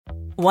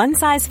One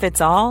size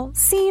fits all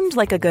seemed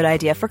like a good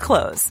idea for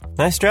clothes.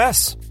 Nice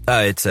dress.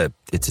 It's a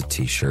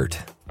t-shirt.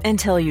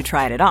 Until you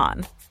tried it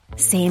on.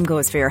 Same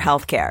goes for your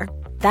healthcare.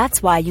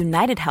 That's why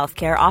United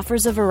Healthcare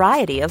offers a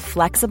variety of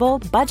flexible,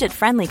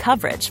 budget-friendly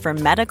coverage for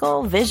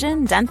medical,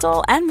 vision,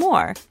 dental, and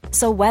more.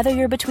 So whether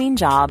you're between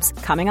jobs,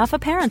 coming off a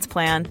parent's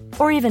plan,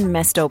 or even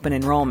missed open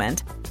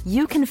enrollment,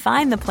 you can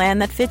find the plan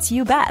that fits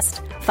you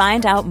best.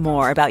 Find out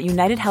more about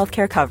United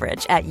Healthcare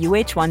coverage at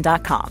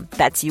uh1.com.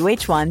 That's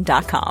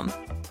uh1.com.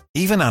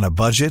 Even on a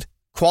budget,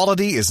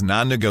 quality is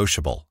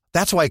non-negotiable.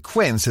 That's why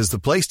Quince is the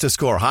place to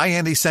score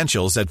high-end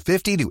essentials at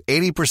 50 to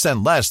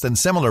 80% less than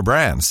similar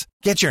brands.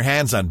 Get your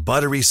hands on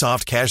buttery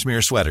soft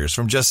cashmere sweaters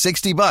from just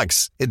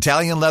 $60,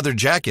 Italian leather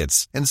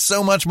jackets, and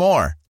so much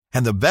more.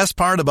 And the best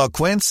part about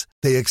Quince,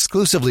 they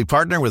exclusively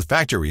partner with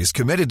factories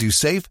committed to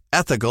safe,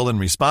 ethical, and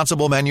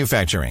responsible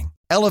manufacturing.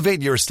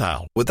 Elevate your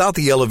style without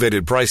the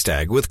elevated price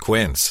tag with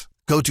Quince.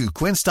 Go to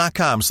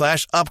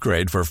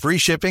quince.com/upgrade for free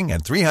shipping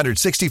and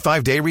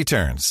 365-day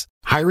returns.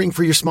 Hiring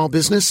for your small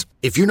business?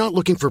 If you're not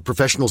looking for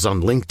professionals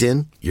on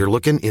LinkedIn, you're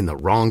looking in the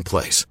wrong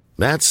place.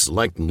 That's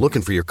like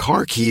looking for your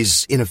car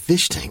keys in a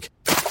fish tank.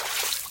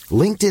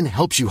 LinkedIn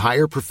helps you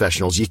hire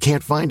professionals you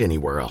can't find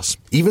anywhere else,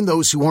 even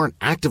those who aren't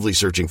actively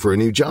searching for a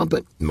new job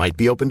but might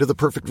be open to the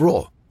perfect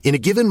role. In a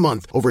given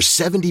month, over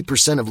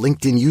 70% of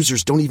LinkedIn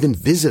users don't even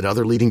visit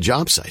other leading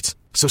job sites.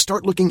 So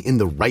start looking in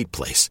the right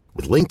place.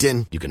 With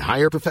LinkedIn, you can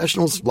hire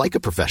professionals like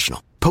a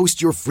professional.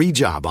 Post your free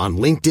job on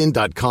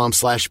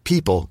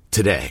linkedin.com/people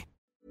today.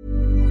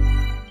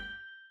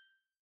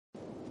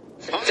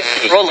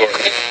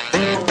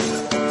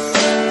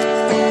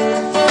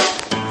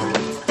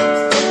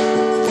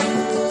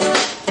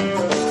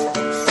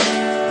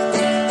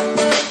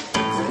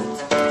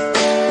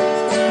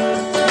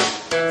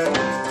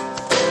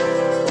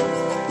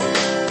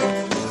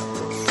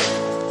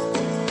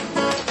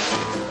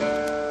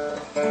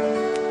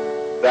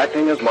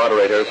 Acting as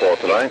moderator for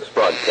tonight's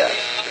broadcast.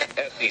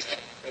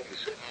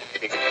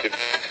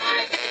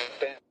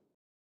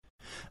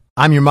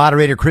 I'm your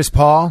moderator, Chris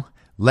Paul.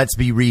 Let's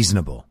be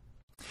reasonable.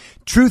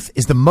 Truth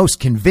is the most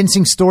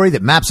convincing story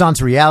that maps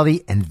onto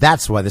reality, and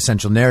that's why the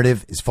central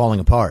narrative is falling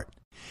apart.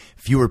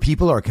 Fewer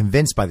people are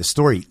convinced by the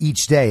story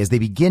each day as they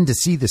begin to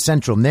see the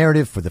central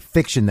narrative for the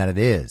fiction that it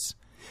is.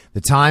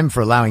 The time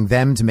for allowing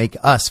them to make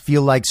us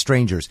feel like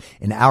strangers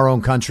in our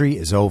own country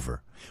is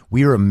over.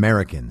 We are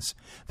Americans.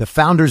 The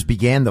founders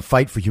began the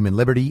fight for human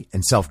liberty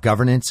and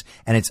self-governance,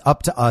 and it's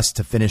up to us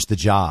to finish the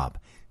job.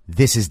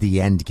 This is the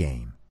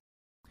Endgame.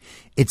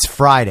 It's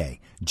Friday,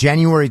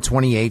 January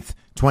 28th,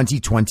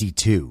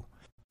 2022,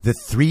 the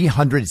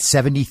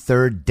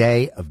 373rd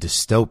day of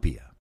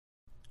dystopia.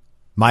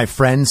 My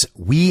friends,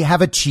 we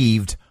have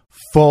achieved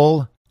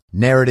full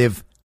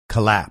narrative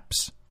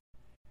collapse.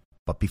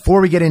 But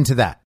before we get into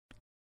that,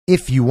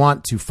 if you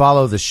want to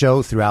follow the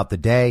show throughout the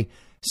day,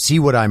 see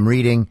what I'm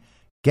reading,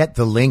 get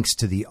the links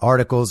to the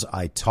articles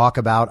I talk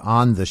about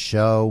on the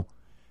show,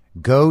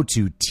 go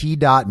to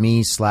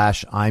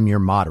t.me/I'm your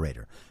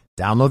moderator.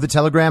 Download the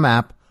Telegram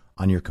app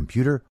on your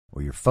computer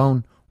or your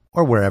phone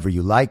or wherever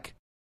you like.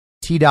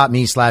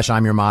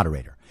 t.me/I'm your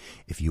moderator.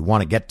 If you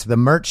want to get to the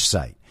merch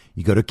site,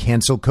 you go to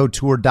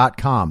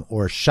cancelcouture.com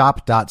or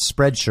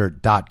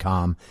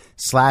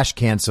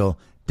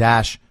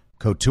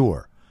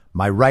shop.spreadshirt.com/cancel-couture.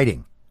 My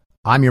writing,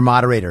 I'm your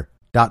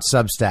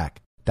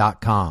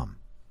moderator.substack.com.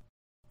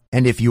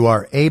 And if you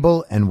are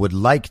able and would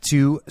like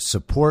to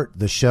support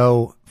the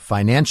show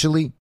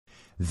financially,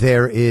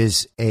 there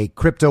is a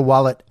crypto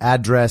wallet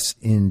address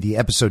in the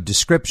episode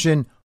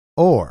description,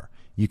 or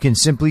you can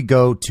simply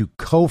go to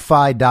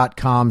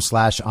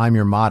ko-fi.com/I'm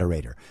your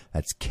moderator.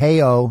 That's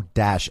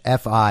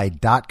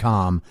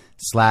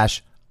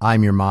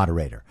ko-fi.com/I'm your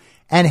moderator.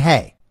 And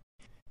hey,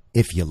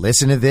 if you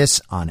listen to this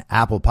on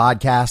Apple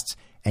Podcasts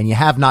and you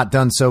have not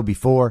done so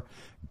before,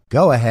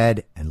 go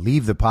ahead and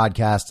leave the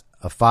podcast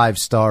a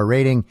 5-star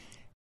rating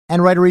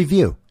and write a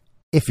review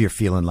if you're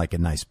feeling like a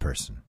nice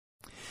person.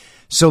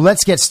 So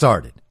let's get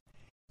started.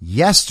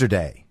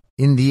 Yesterday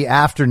in the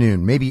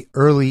afternoon, maybe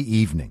early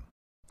evening,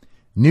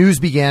 news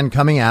began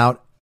coming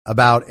out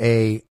about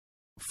a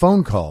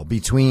phone call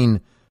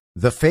between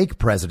the fake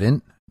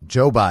president,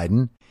 Joe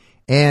Biden,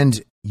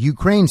 and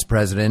Ukraine's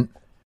president,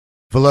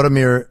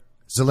 Volodymyr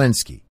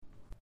Zelensky.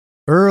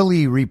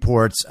 Early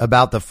reports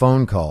about the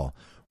phone call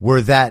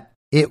were that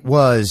it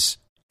was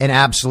an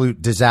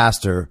absolute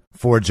disaster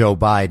for Joe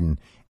Biden,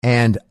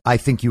 and I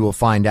think you will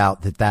find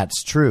out that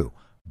that's true.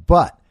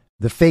 But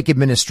the fake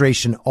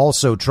administration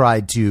also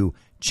tried to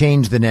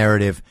change the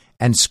narrative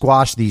and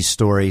squash these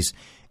stories,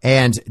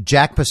 and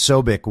Jack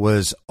Posobiec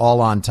was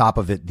all on top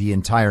of it the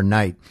entire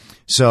night.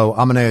 So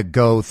I'm going to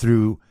go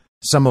through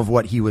some of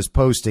what he was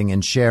posting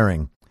and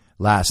sharing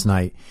last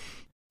night.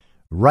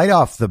 Right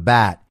off the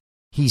bat,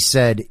 he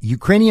said,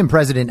 Ukrainian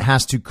president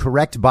has to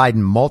correct Biden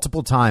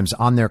multiple times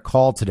on their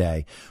call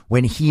today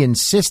when he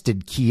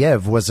insisted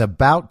Kiev was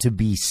about to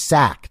be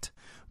sacked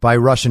by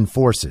Russian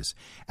forces.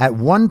 At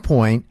one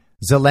point,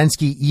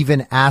 Zelensky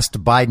even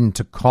asked Biden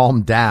to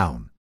calm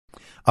down.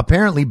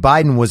 Apparently,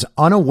 Biden was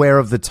unaware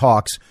of the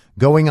talks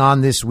going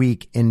on this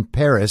week in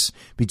Paris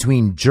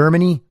between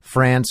Germany,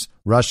 France,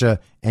 Russia,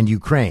 and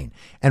Ukraine.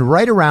 And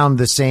right around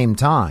the same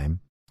time,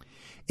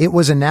 it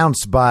was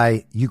announced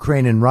by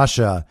Ukraine and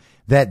Russia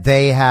that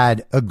they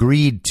had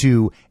agreed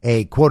to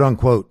a quote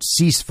unquote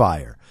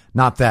ceasefire,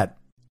 not that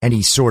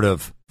any sort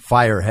of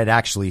fire had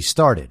actually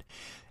started.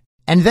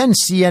 And then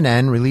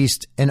CNN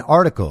released an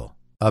article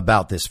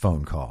about this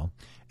phone call,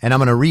 and I'm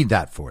going to read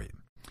that for you.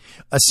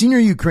 A senior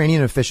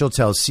Ukrainian official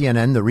tells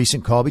CNN the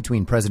recent call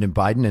between President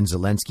Biden and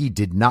Zelensky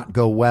did not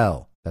go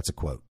well. That's a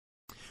quote.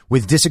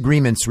 With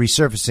disagreements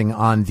resurfacing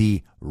on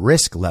the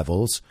risk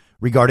levels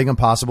regarding a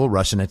possible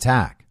Russian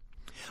attack.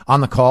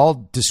 On the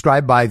call,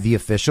 described by the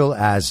official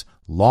as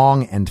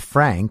long and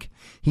frank,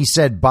 he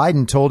said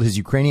Biden told his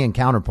Ukrainian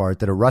counterpart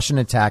that a Russian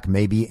attack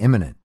may be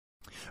imminent.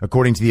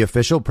 According to the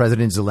official,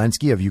 President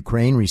Zelensky of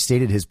Ukraine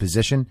restated his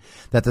position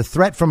that the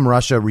threat from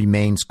Russia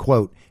remains,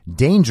 quote,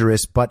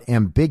 dangerous but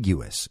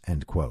ambiguous,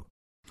 end quote.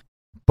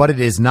 But it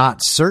is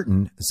not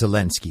certain,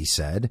 Zelensky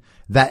said,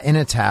 that an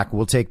attack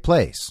will take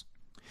place.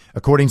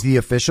 According to the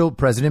official,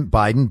 President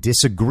Biden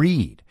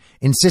disagreed,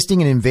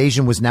 insisting an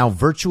invasion was now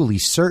virtually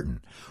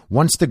certain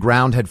once the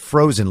ground had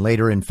frozen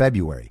later in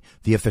February,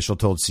 the official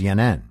told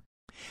CNN.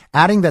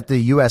 Adding that the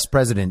U.S.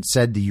 president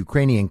said the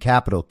Ukrainian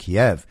capital,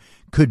 Kiev,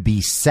 could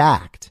be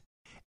sacked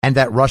and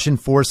that Russian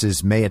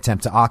forces may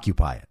attempt to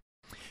occupy it.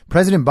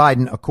 President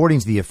Biden,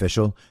 according to the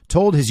official,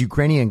 told his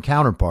Ukrainian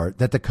counterpart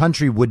that the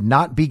country would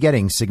not be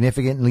getting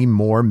significantly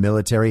more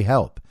military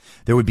help.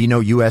 There would be no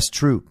U.S.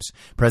 troops.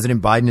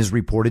 President Biden is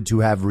reported to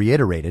have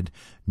reiterated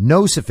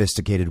no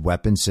sophisticated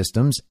weapon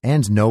systems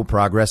and no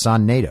progress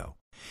on NATO.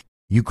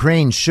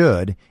 Ukraine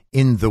should,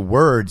 in the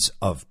words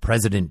of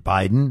President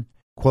Biden,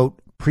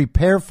 quote,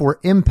 prepare for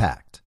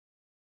impact,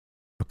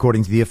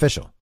 according to the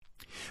official.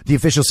 The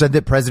official said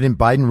that President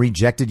Biden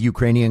rejected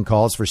Ukrainian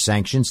calls for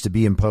sanctions to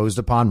be imposed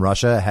upon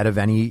Russia ahead of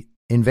any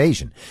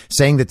invasion,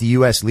 saying that the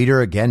U.S.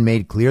 leader again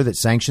made clear that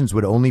sanctions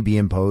would only be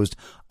imposed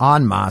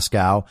on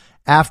Moscow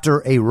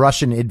after a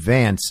Russian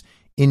advance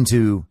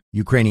into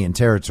Ukrainian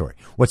territory,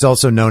 what's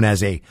also known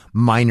as a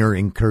minor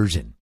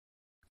incursion.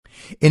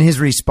 In his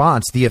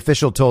response, the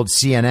official told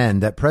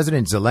CNN that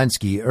President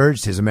Zelensky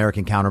urged his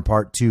American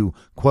counterpart to,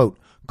 quote,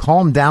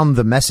 calm down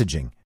the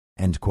messaging,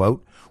 end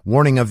quote,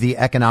 warning of the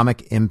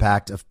economic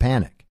impact of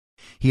panic.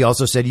 He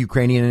also said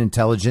Ukrainian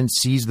intelligence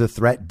sees the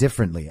threat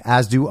differently,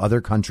 as do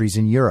other countries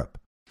in Europe.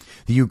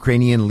 The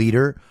Ukrainian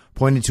leader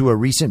pointed to a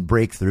recent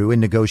breakthrough in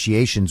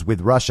negotiations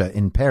with Russia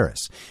in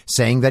Paris,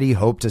 saying that he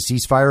hoped a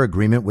ceasefire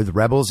agreement with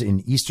rebels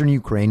in eastern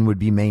Ukraine would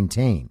be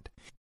maintained.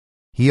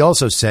 He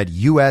also said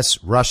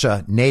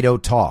U.S.-Russia NATO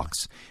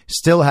talks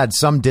still had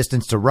some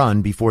distance to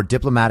run before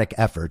diplomatic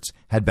efforts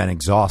had been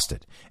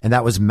exhausted. And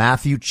that was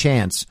Matthew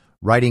Chance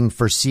writing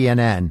for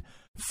CNN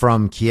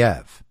from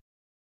Kiev.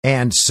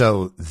 And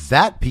so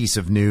that piece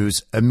of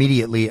news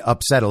immediately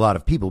upset a lot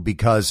of people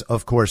because,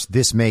 of course,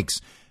 this makes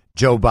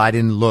Joe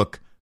Biden look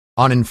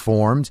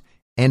uninformed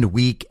and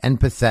weak and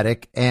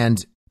pathetic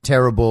and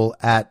terrible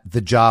at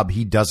the job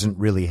he doesn't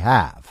really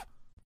have.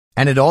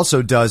 And it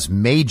also does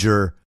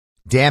major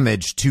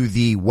damage to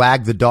the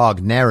wag the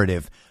dog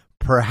narrative,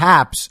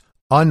 perhaps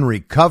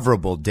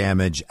unrecoverable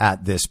damage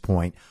at this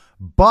point.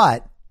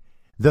 But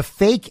the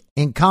fake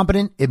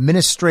incompetent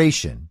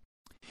administration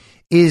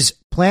is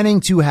planning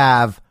to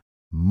have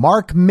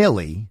Mark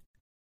Milley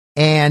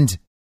and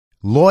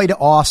Lloyd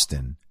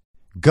Austin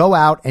go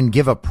out and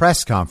give a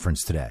press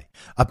conference today.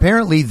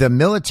 Apparently, the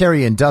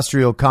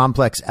military-industrial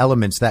complex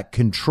elements that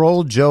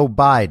control Joe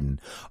Biden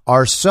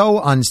are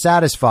so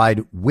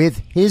unsatisfied with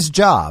his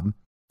job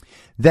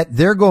that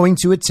they're going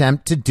to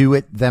attempt to do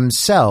it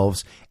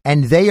themselves,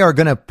 and they are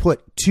going to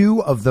put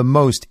two of the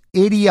most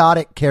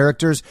idiotic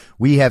characters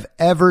we have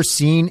ever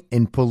seen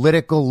in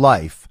political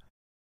life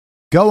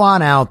go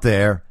on out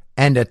there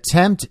and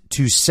attempt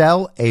to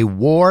sell a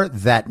war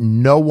that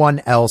no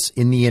one else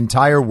in the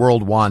entire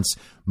world wants,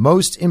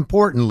 most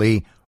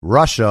importantly,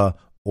 Russia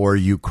or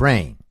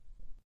Ukraine.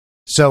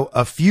 So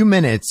a few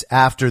minutes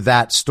after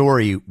that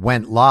story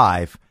went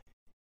live,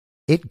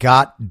 it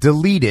got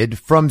deleted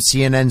from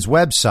CNN's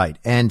website.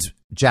 And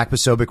Jack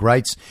Posobiec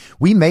writes,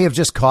 we may have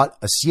just caught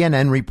a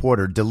CNN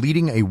reporter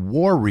deleting a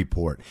war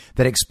report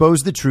that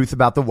exposed the truth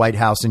about the White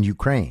House and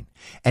Ukraine.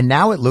 And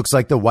now it looks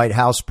like the White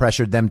House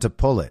pressured them to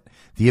pull it.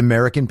 The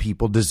American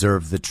people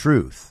deserve the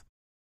truth.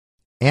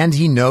 And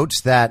he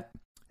notes that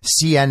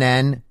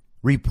CNN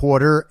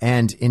reporter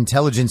and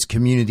intelligence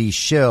community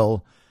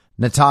shill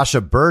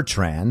Natasha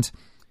Bertrand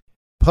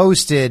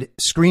posted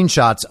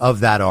screenshots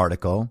of that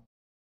article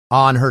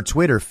on her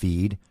Twitter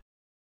feed,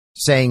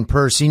 saying,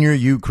 per senior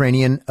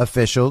Ukrainian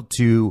official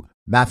to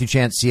Matthew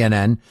Chance,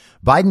 CNN,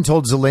 Biden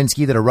told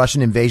Zelensky that a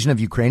Russian invasion of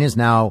Ukraine is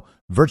now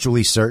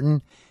virtually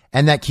certain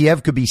and that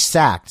Kiev could be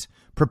sacked.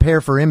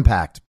 Prepare for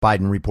impact,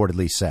 Biden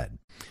reportedly said.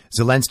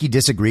 Zelensky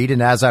disagreed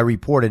and, as I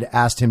reported,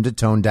 asked him to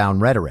tone down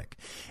rhetoric.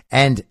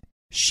 And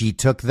she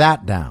took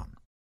that down.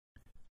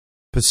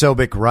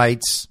 Posobiec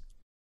writes,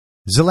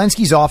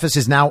 Zelensky's office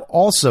is now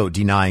also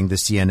denying the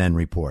CNN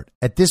report.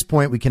 At this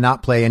point, we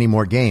cannot play any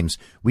more games.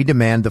 We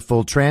demand the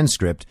full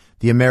transcript.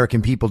 The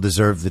American people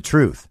deserve the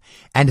truth.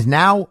 And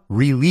now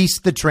release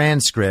the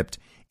transcript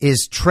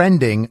is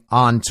trending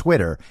on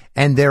Twitter,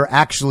 and they're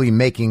actually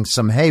making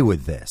some hay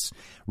with this.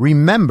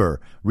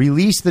 Remember,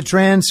 release the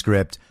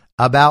transcript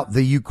about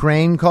the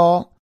Ukraine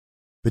call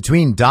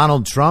between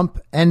Donald Trump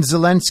and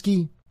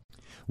Zelensky.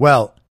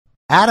 Well,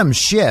 Adam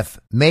Schiff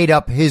made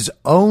up his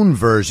own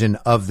version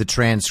of the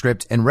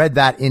transcript and read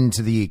that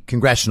into the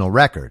congressional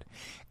record.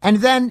 And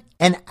then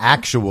an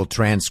actual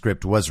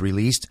transcript was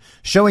released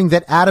showing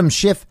that Adam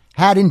Schiff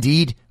had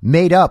indeed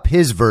made up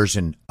his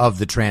version of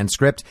the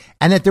transcript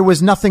and that there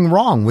was nothing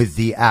wrong with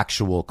the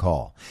actual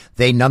call.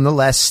 They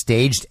nonetheless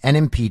staged an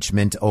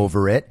impeachment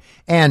over it,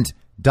 and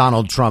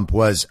Donald Trump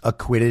was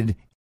acquitted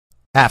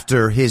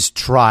after his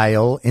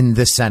trial in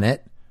the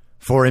Senate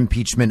for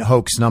impeachment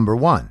hoax number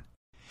 1.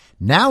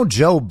 Now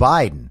Joe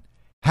Biden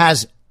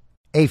has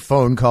a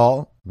phone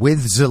call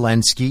with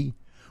Zelensky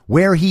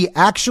where he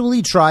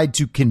actually tried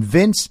to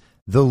convince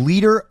the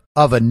leader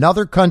of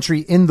another country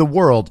in the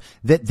world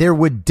that there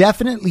would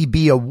definitely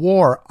be a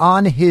war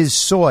on his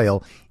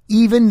soil,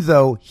 even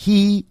though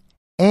he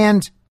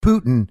and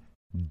Putin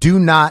do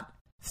not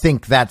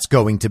think that's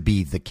going to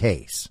be the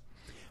case.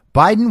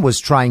 Biden was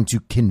trying to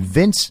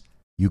convince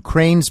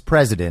Ukraine's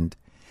president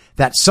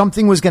that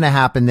something was going to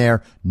happen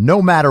there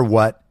no matter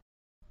what.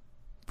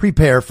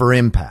 Prepare for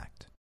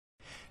impact.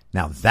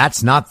 Now,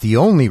 that's not the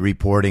only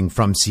reporting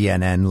from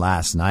CNN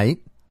last night.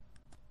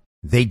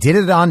 They did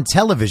it on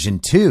television,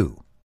 too.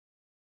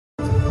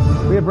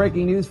 We have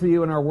breaking news for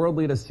you in our world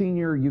lead. A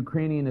senior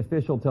Ukrainian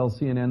official tells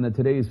CNN that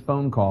today's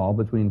phone call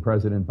between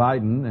President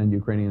Biden and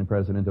Ukrainian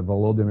President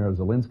Volodymyr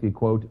Zelensky,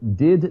 quote,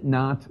 did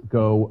not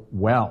go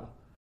well.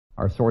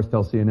 Our source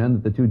tells CNN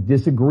that the two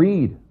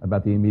disagreed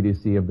about the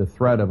immediacy of the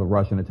threat of a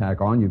Russian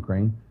attack on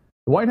Ukraine.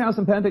 The White House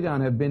and Pentagon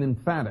have been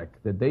emphatic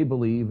that they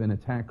believe an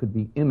attack could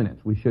be imminent.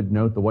 We should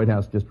note the White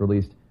House just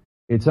released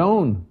its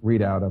own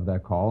readout of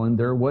that call, and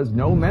there was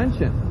no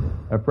mention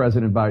of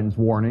President Biden's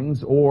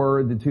warnings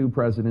or the two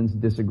presidents'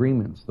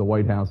 disagreements. The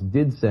White House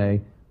did say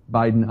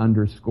Biden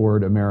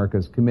underscored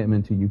America's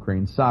commitment to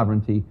Ukraine's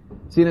sovereignty.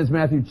 CNN's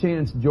Matthew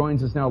Chance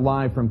joins us now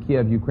live from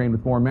Kiev, Ukraine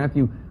with more.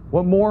 Matthew,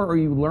 what more are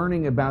you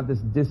learning about this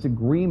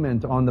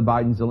disagreement on the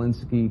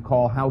Biden-Zelensky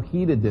call? How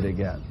heated did it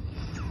get?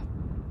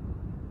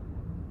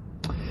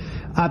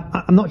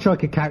 I'm not sure I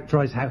could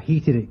characterize how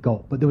heated it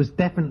got, but there was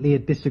definitely a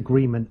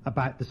disagreement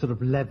about the sort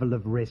of level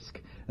of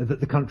risk that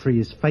the country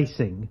is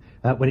facing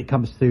when it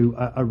comes to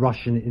a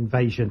Russian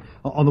invasion.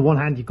 On the one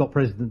hand, you've got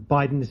President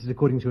Biden. This is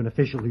according to an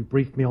official who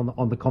briefed me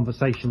on the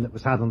conversation that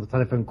was had on the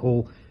telephone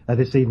call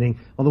this evening.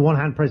 On the one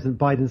hand, President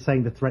Biden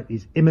saying the threat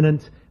is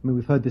imminent. I mean,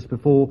 we've heard this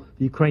before.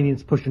 The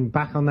Ukrainians pushing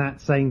back on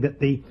that, saying that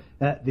the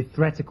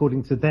threat,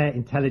 according to their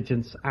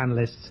intelligence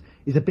analysts,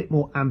 is a bit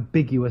more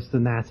ambiguous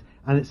than that,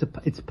 and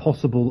it's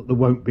possible that there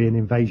won't be an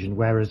invasion,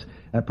 whereas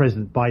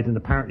President Biden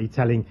apparently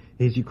telling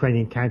his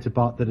Ukrainian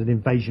counterpart that an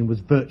invasion was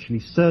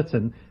virtually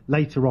certain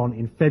later on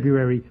in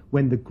February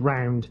when the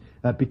ground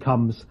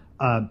becomes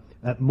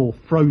more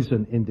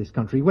frozen in this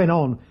country. He went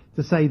on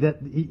to say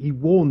that he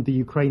warned the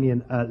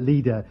Ukrainian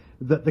leader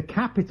that the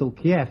capital,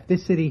 Kiev,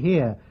 this city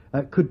here,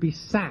 could be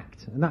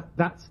sacked. And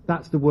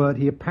that's the word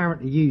he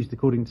apparently used,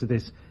 according to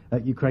this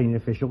Ukrainian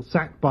official,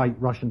 sacked by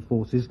Russian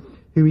forces,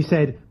 who he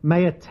said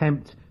may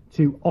attempt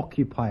to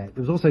occupy it.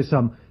 There was also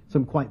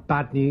some quite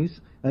bad news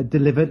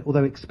delivered,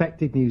 although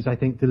expected news, I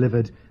think,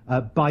 delivered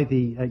by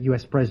the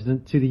US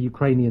president to the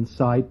Ukrainian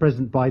side.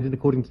 President Biden,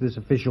 according to this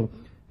official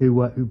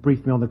who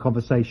briefed me on the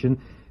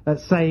conversation,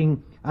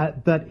 saying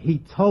that he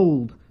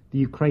told the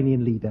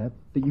Ukrainian leader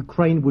that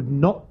Ukraine would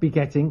not be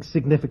getting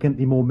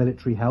significantly more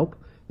military help,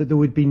 that there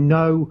would be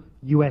no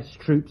US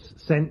troops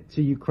sent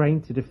to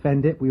Ukraine to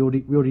defend it. We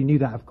already knew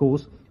that, of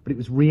course, but it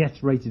was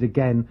reiterated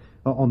again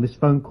on this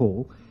phone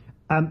call.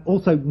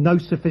 Also, no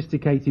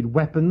sophisticated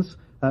weapons,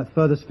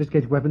 further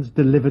sophisticated weapons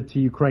delivered to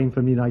Ukraine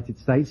from the United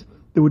States.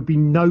 There would be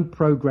no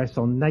progress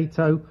on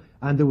NATO,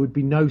 and there would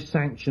be no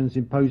sanctions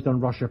imposed on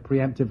Russia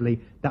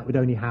preemptively. That would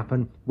only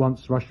happen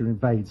once Russia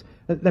invades.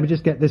 Let me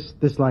just get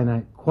this line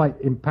out, quite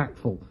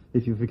impactful,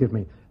 if you forgive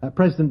me.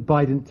 President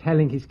Biden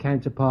telling his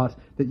counterpart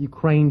that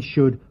Ukraine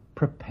should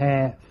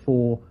prepare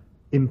for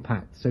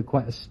impact. So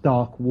quite a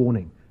stark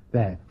warning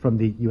there from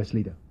the US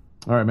leader.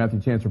 All right, Matthew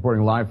Chance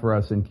reporting live for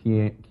us in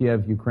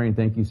Kiev, Ukraine.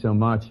 Thank you so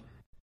much.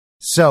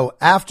 So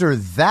after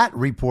that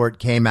report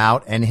came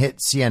out and hit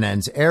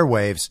CNN's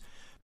airwaves,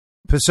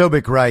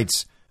 Posobiec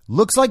writes,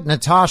 looks like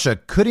Natasha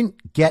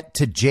couldn't get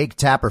to Jake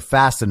Tapper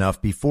fast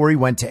enough before he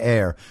went to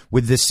air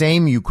with the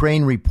same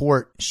Ukraine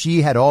report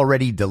she had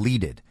already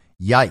deleted.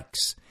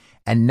 Yikes.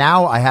 And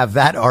now I have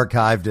that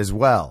archived as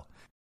well.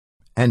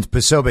 And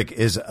Posobiec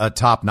is a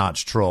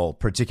top-notch troll,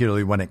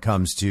 particularly when it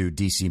comes to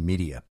DC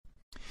media.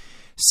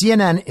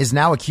 CNN is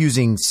now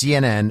accusing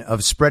CNN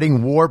of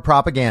spreading war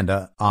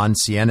propaganda on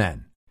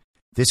CNN.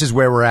 This is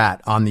where we're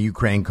at on the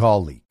Ukraine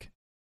call leak.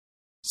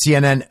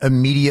 CNN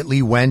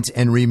immediately went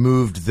and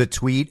removed the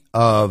tweet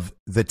of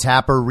the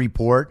Tapper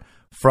report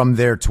from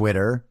their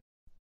Twitter.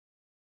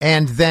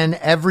 And then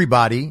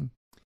everybody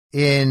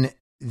in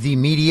the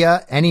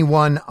media,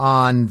 anyone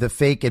on the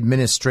fake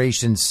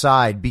administration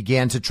side,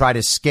 began to try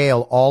to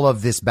scale all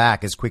of this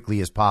back as quickly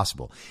as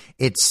possible.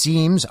 It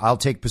seems, I'll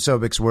take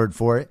Posobiec's word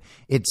for it,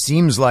 it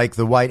seems like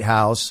the White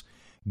House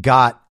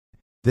got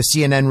the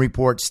CNN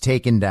reports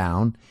taken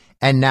down,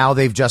 and now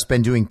they've just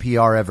been doing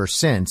PR ever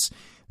since.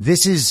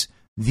 This is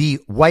the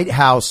White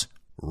House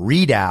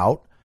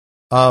readout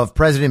of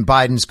President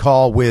Biden's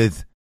call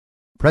with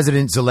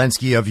President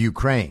Zelensky of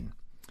Ukraine.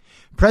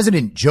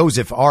 President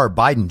Joseph R.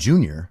 Biden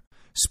Jr.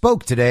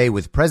 spoke today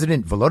with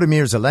President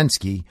Volodymyr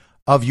Zelensky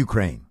of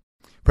Ukraine.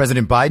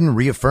 President Biden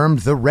reaffirmed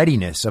the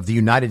readiness of the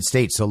United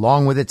States,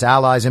 along with its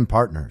allies and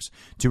partners,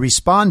 to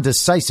respond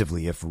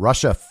decisively if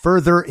Russia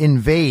further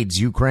invades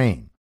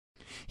Ukraine.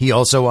 He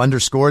also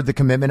underscored the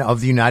commitment of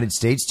the United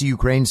States to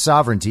Ukraine's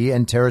sovereignty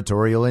and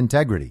territorial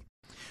integrity.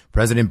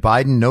 President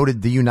Biden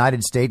noted the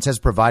United States has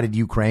provided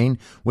Ukraine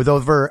with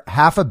over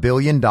 $500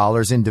 million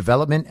in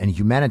development and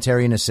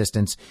humanitarian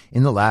assistance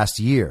in the last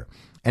year,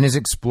 and is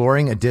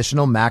exploring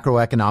additional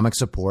macroeconomic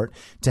support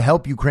to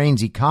help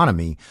Ukraine's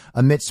economy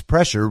amidst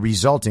pressure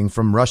resulting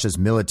from Russia's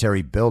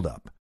military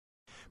buildup.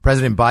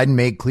 President Biden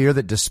made clear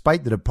that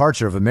despite the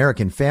departure of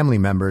American family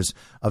members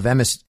of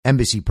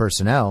embassy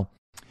personnel,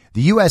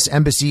 the U.S.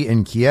 Embassy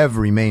in Kiev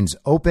remains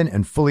open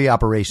and fully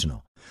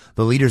operational.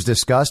 The leaders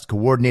discussed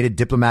coordinated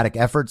diplomatic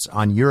efforts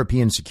on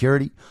European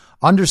security,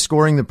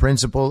 underscoring the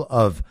principle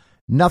of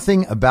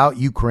nothing about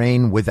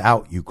Ukraine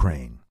without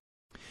Ukraine.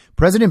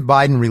 President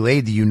Biden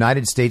relayed the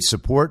United States'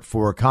 support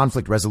for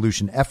conflict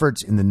resolution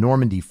efforts in the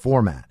Normandy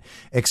format,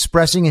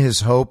 expressing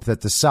his hope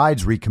that the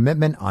sides'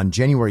 recommitment on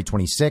January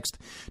 26th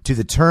to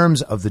the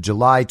terms of the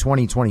July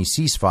 2020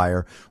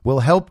 ceasefire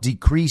will help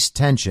decrease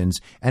tensions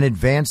and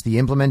advance the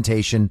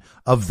implementation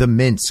of the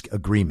Minsk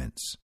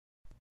agreements.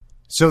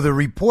 So the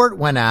report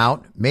went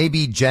out,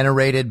 maybe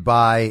generated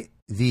by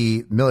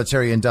the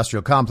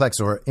military-industrial complex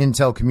or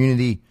intel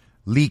community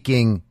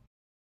leaking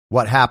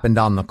what happened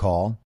on the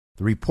call.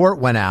 The report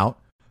went out.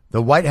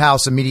 The White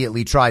House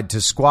immediately tried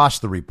to squash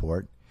the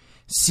report.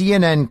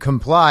 CNN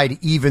complied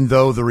even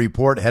though the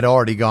report had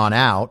already gone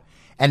out,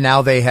 and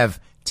now they have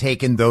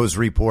taken those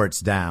reports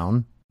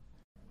down.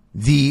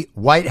 The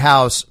White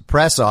House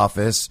press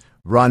office,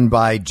 run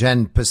by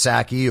Jen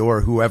Psaki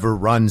or whoever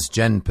runs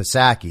Jen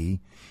Psaki,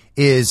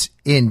 is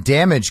in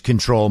damage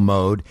control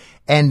mode.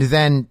 And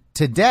then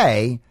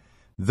today,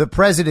 the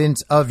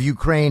president of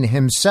Ukraine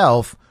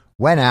himself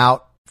went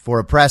out for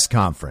a press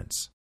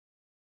conference.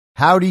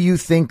 How do you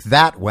think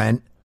that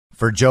went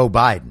for Joe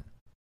Biden?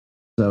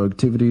 Our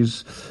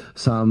activities,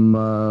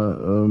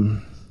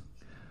 some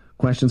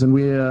questions, and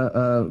we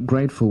are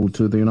grateful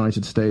to the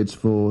United States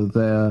for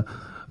their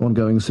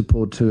ongoing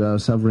support to our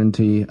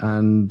sovereignty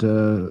and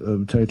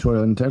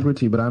territorial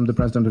integrity. But I'm the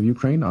president of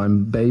Ukraine.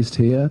 I'm based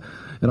here,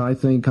 and I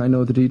think I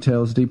know the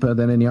details deeper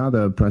than any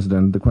other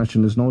president. The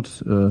question is not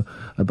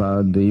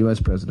about the U.S.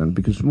 president,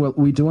 because, well,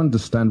 we do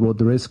understand what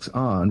the risks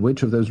are and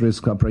which of those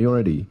risks are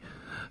priority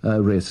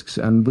risks.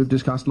 And we've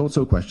discussed lots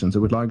of questions. I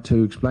would like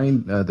to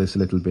explain this a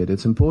little bit.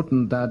 It's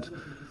important that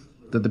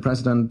the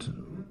president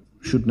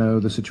should know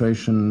the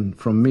situation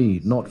from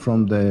me, not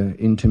from the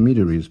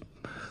intermediaries.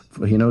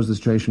 He knows the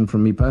situation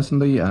from me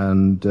personally,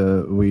 and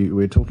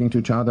we're talking to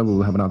each other.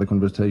 We'll have another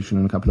conversation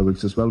in a couple of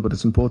weeks as well. But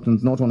it's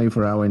important not only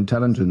for our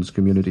intelligence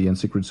community and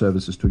secret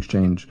services to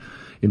exchange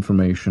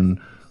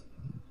information.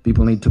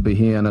 People need to be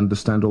here and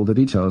understand all the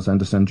details. I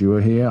understand you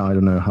are here. I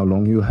don't know how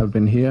long you have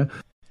been here.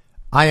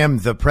 I am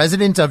the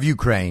president of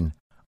Ukraine.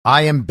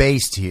 I am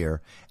based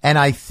here, and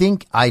I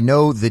think I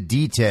know the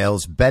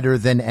details better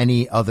than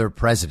any other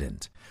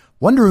president.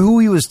 Wonder who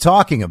he was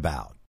talking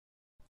about.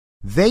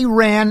 They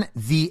ran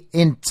the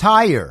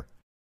entire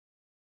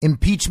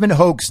impeachment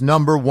hoax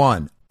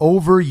 #1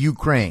 over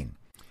Ukraine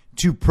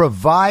to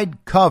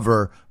provide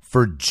cover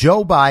for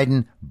Joe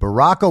Biden,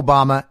 Barack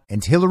Obama,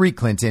 and Hillary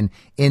Clinton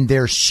in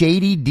their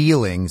shady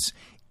dealings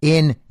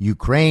in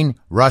Ukraine,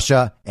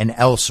 Russia, and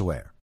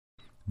elsewhere.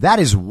 That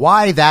is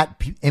why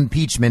that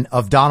impeachment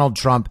of Donald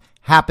Trump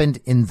happened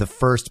in the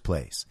first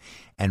place.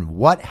 And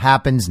what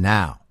happens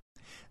now?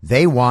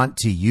 They want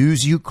to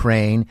use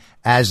Ukraine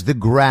as the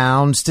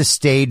grounds to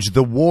stage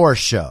the war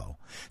show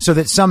so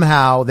that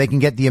somehow they can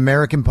get the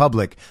American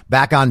public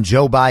back on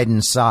Joe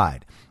Biden's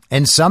side.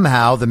 And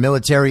somehow the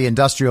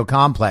military-industrial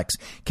complex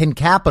can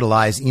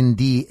capitalize in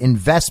the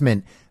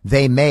investment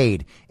they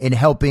made in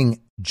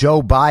helping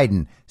Joe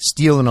Biden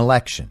steal an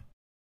election,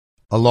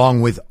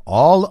 along with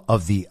all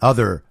of the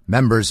other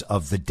members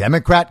of the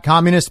Democrat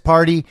Communist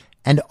Party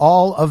and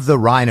all of the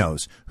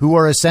rhinos who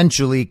are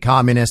essentially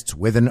communists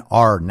with an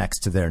R next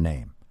to their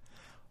name.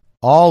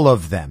 All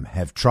of them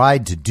have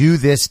tried to do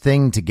this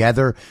thing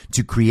together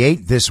to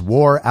create this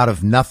war out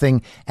of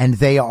nothing, and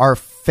they are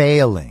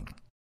failing.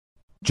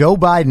 Joe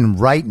Biden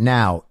right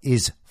now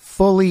is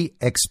fully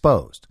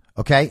exposed.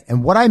 Okay.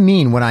 And what I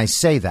mean when I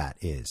say that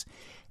is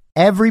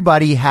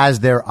everybody has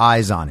their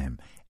eyes on him.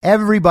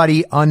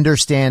 Everybody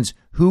understands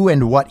who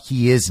and what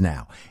he is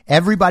now.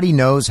 Everybody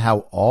knows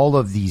how all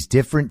of these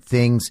different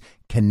things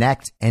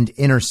connect and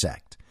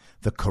intersect.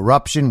 The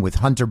corruption with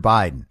Hunter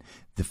Biden,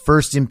 the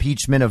first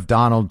impeachment of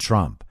Donald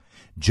Trump,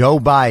 Joe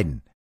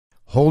Biden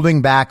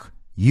holding back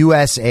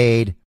U.S.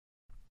 aid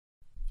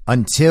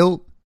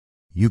until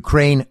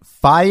Ukraine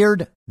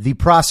fired the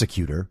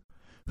prosecutor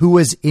who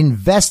was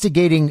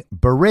investigating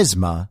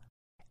Burisma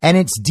and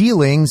its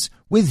dealings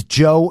with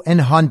Joe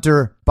and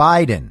Hunter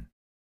Biden.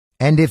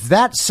 And if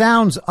that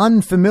sounds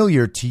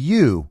unfamiliar to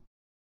you,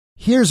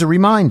 here's a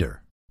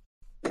reminder.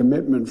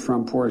 Commitment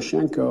from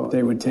Poroshenko,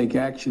 they would take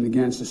action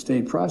against the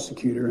state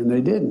prosecutor, and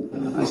they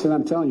didn't. I said,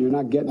 I'm telling you, you're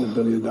not getting $1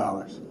 billion.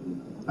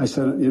 I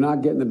said, you're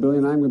not getting $1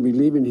 billion. I'm going to be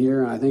leaving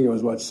here. And I think it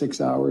was,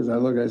 6 hours? I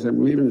said,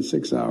 I'm leaving in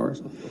 6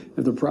 hours.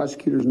 If the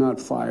prosecutor's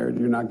not fired,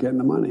 you're not getting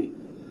the money.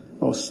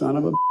 Oh, son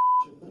of a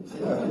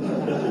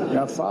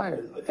got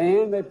fired.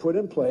 And they put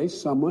in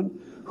place someone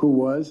who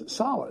was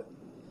solid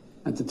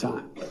at the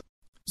time.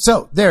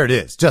 So there it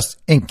is, just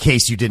in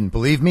case you didn't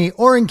believe me,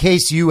 or in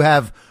case you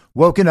have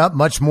woken up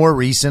much more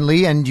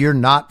recently and you're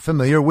not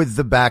familiar with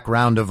the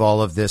background of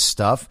all of this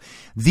stuff.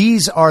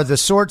 These are the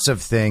sorts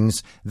of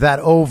things that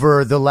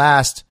over the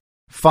last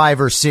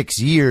 5 or 6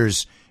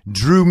 years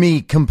drew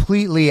me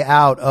completely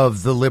out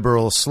of the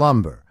liberal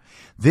slumber.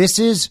 This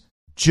is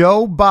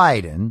Joe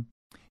Biden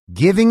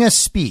giving a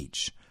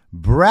speech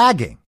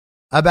bragging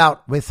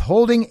about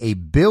withholding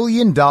 $1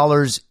 billion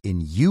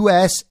in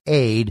U.S.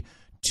 aid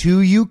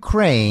to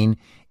Ukraine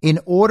in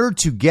order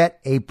to get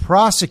a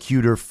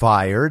prosecutor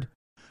fired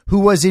who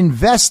was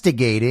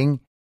investigating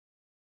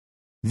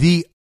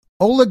the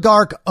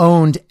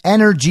oligarch-owned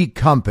energy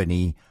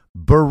company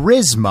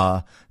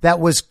Burisma that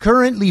was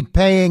currently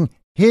paying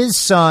his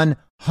son,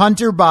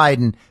 Hunter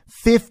Biden,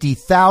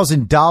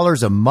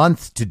 $50,000 a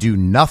month to do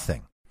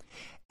nothing.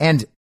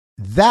 And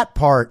that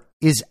part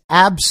is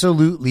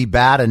absolutely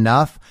bad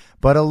enough,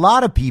 but a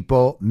lot of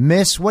people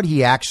miss what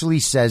he actually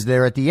says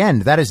there at the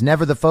end. That is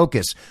never the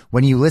focus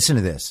when you listen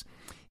to this.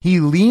 He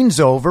leans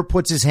over,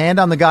 puts his hand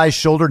on the guy's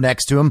shoulder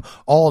next to him,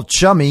 all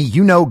chummy.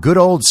 You know, good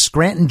old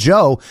Scranton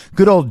Joe,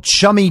 good old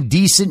chummy,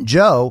 decent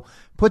Joe,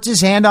 puts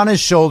his hand on his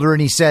shoulder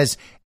and he says,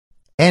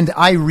 and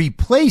I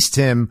replaced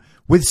him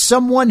with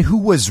someone who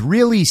was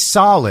really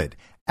solid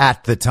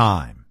at the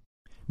time.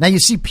 Now, you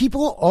see,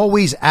 people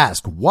always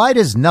ask, why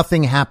does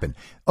nothing happen?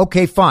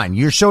 Okay, fine.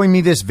 You're showing me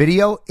this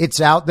video.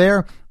 It's out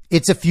there.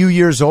 It's a few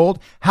years old.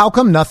 How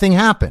come nothing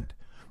happened?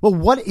 Well,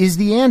 what is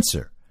the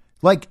answer?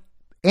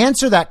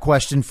 Answer that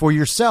question for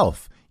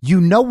yourself.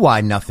 You know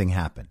why nothing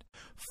happened.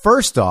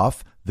 First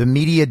off, the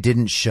media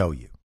didn't show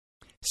you.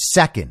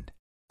 Second,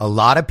 a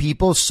lot of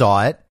people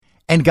saw it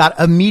and got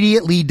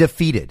immediately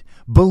defeated,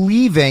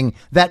 believing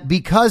that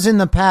because in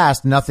the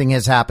past nothing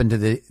has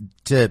happened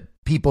to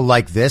people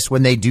like this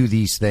when they do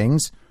these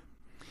things,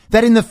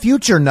 that in the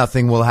future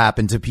nothing will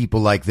happen to people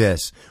like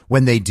this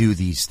when they do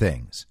these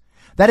things.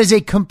 That is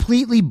a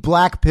completely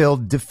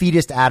black-pilled,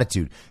 defeatist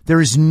attitude. There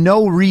is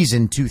no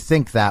reason to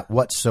think that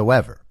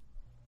whatsoever.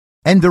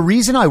 And the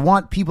reason I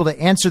want people to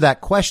answer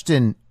that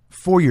question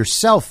for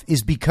yourself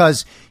is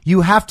because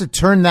you have to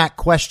turn that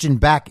question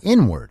back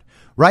inward,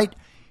 right?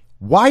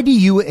 Why do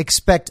you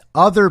expect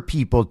other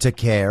people to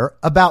care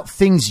about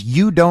things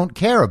you don't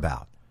care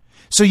about?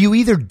 So you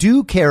either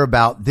do care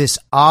about this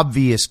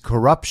obvious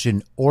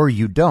corruption or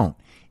you don't.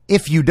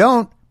 If you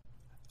don't,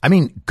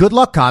 good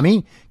luck,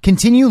 commie.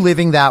 Continue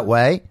living that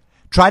way.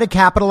 Try to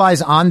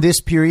capitalize on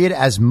this period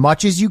as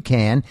much as you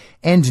can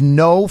and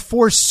know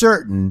for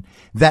certain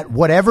that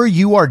whatever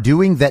you are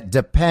doing that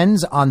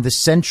depends on the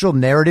central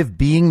narrative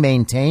being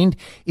maintained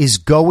is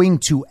going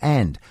to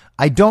end.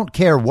 I don't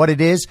care what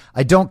it is.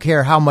 I don't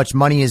care how much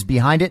money is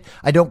behind it.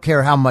 I don't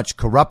care how much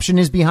corruption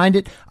is behind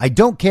it. I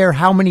don't care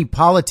how many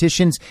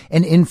politicians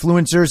and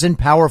influencers and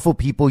powerful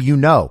people you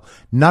know.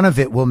 None of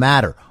it will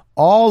matter.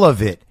 All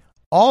of it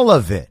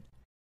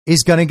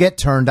is going to get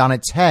turned on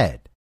its head.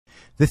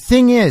 The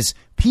thing is,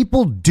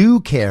 people do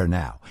care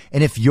now.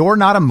 And if you're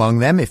not among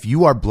them, if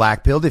you are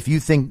black-pilled, if you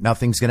think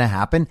nothing's going to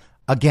happen,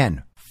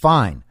 again,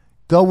 fine.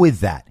 Go with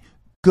that.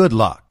 Good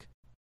luck.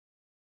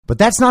 But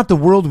that's not the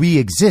world we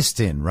exist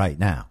in right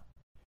now.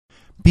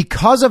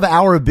 Because of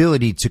our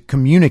ability to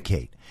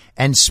communicate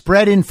and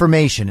spread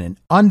information and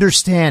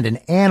understand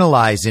and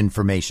analyze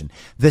information,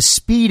 the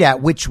speed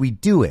at which we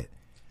do it,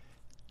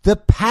 the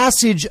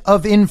passage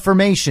of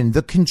information,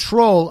 the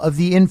control of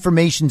the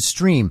information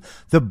stream,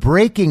 the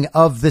breaking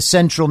of the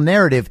central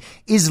narrative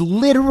is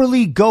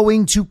literally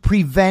going to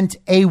prevent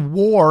a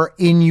war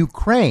in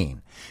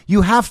Ukraine.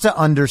 You have to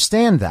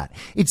understand that.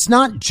 It's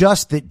not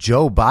just that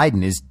Joe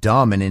Biden is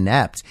dumb and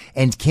inept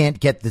and can't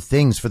get the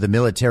things for the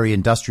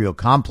military-industrial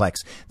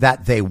complex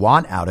that they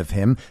want out of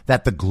him,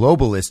 that the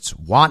globalists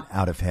want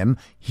out of him.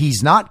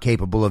 He's not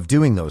capable of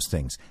doing those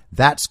things.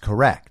 That's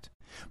correct.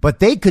 But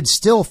they could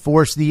still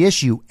force the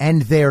issue,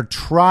 and they're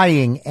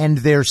trying, and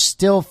they're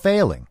still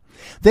failing.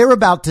 They're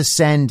about to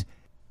send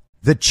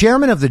the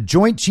chairman of the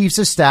Joint Chiefs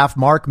of Staff,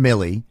 Mark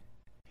Milley,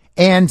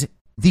 and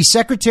the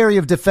Secretary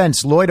of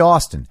Defense, Lloyd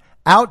Austin,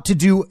 out to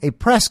do a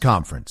press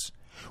conference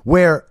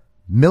where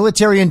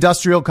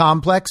military-industrial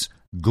complex,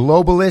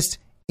 globalist,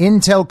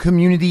 intel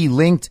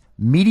community-linked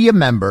media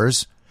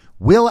members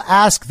will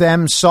ask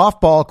them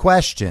softball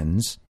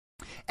questions,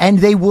 and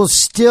they will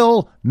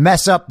still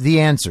mess up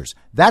the answers.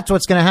 That's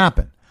what's going to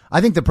happen.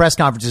 I think the press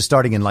conference is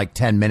starting in like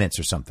 10 minutes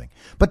or something.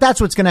 But that's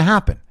what's going to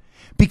happen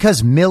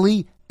because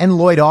Milley and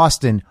Lloyd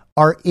Austin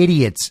are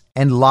idiots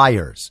and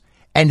liars,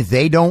 and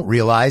they don't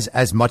realize,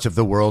 as much of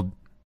the world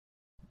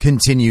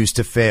continues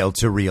to fail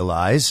to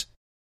realize,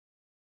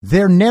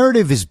 their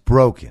narrative is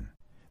broken.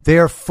 They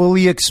are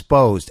fully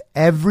exposed.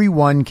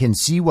 Everyone can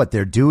see what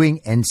they're doing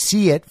and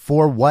see it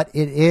for what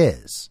it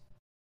is.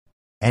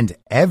 And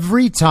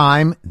every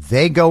time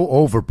they go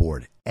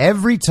overboard,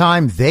 every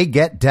time they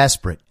get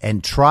desperate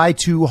and try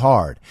too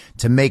hard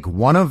to make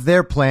one of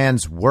their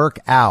plans work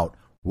out,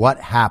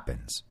 what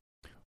happens?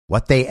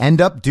 What they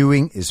end up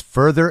doing is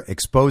further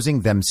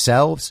exposing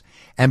themselves.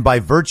 And by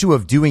virtue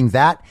of doing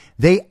that,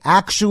 they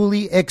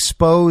actually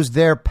expose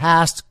their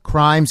past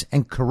crimes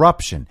and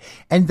corruption.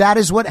 And that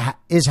is what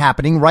is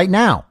happening right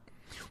now.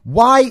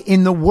 Why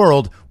in the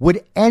world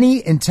would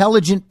any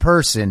intelligent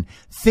person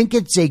think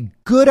it's a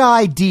good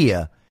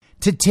idea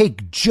to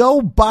take Joe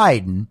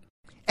Biden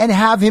and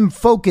have him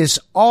focus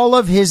all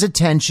of his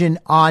attention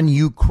on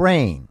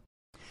Ukraine?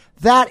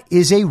 That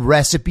is a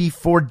recipe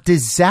for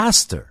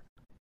disaster.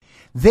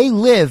 They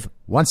live,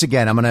 once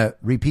again, I'm going to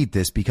repeat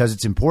this because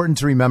it's important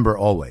to remember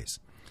always.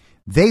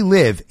 They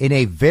live in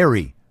a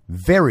very,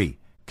 very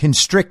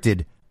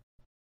constricted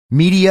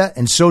media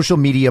and social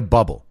media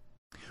bubble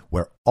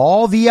where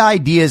all the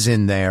ideas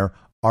in there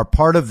are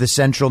part of the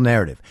central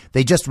narrative.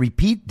 They just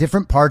repeat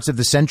different parts of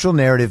the central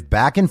narrative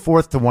back and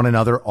forth to one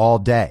another all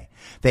day.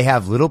 They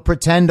have little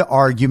pretend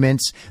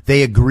arguments.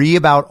 They agree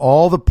about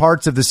all the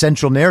parts of the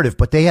central narrative,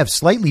 but they have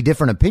slightly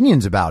different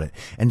opinions about it.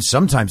 And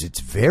sometimes it's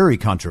very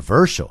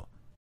controversial.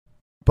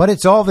 But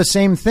it's all the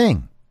same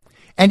thing.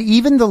 And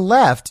even the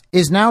left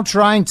is now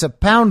trying to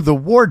pound the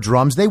war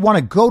drums. They want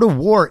to go to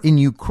war in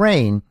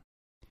Ukraine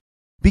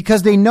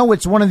because they know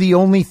it's one of the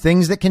only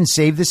things that can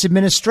save this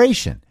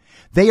administration.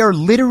 They are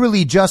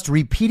literally just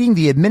repeating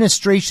the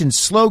administration's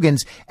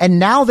slogans, and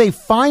now they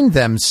find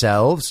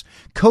themselves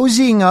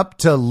cozying up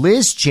to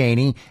Liz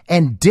Cheney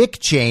and Dick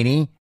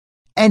Cheney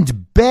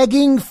and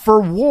begging for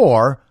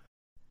war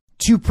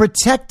to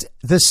protect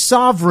the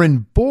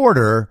sovereign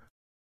border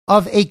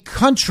of a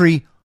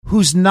country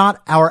who's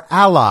not our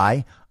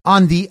ally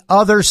on the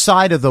other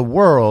side of the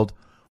world,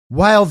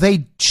 while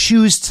they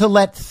choose to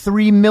let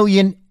 3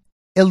 million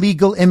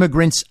illegal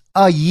immigrants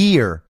a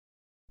year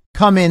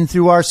come in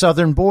through our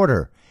southern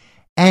border.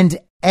 And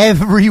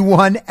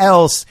everyone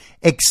else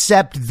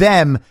except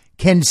them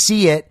can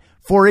see it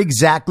for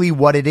exactly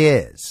what it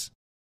is.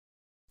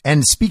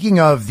 And speaking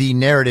of the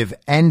narrative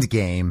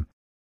endgame,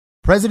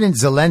 President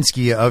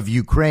Zelensky of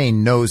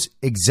Ukraine knows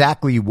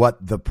exactly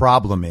what the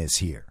problem is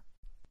here.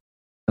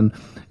 And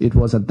it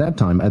was at that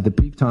time, at the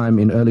peak time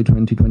in early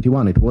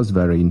 2021, it was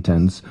very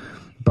intense.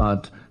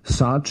 But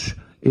such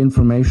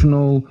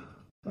informational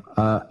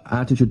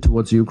attitude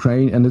towards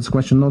Ukraine, and it's a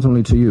question not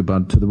only to you,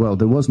 but to the world,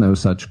 there was no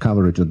such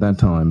coverage at that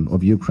time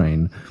of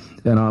Ukraine.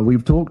 And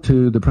we've talked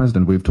to the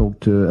president, we've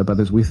talked about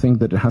this. We think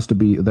that there has to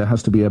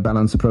be a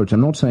balanced approach.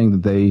 I'm not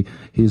saying that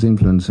he's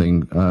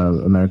influencing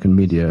American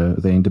media,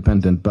 they're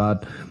independent,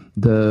 but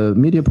the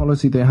media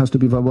policy there has to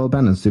be well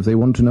balanced. If they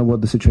want to know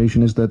what the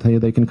situation is, that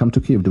they can come to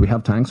Kyiv. Do we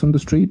have tanks on the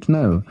street?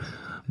 No.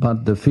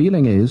 But the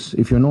feeling is,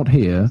 if you're not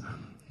here,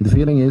 the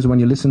feeling is when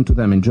you listen to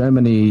them in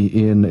Germany,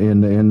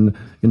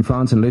 in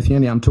France and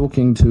Lithuania, I'm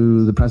talking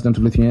to the president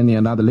of Lithuania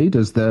and other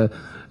leaders, the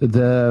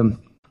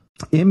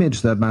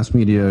image that mass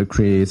media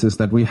creates is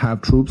that we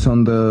have troops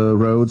on the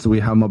roads, we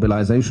have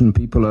mobilization,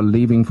 people are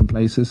leaving from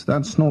places.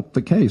 That's not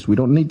the case. We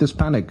don't need this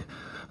panic.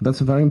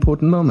 That's a very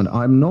important moment.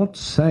 I'm not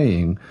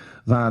saying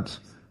that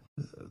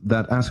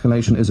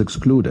escalation is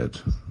excluded.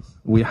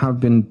 We have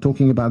been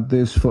talking about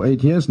this for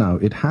 8 years now.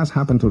 It has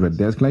happened already.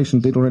 The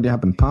escalation did already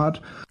happen.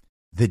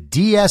 The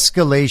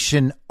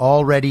de-escalation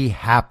already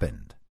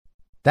happened.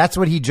 That's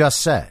what he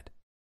just said.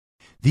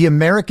 The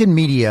American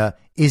media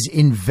is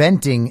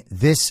inventing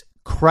this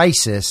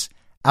crisis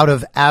out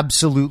of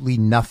absolutely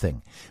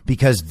nothing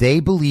because they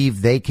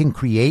believe they can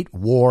create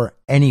war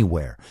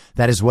anywhere.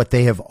 That is what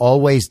they have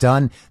always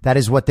done. That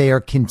is what they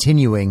are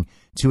continuing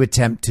to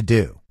attempt to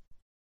do.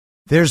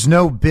 There's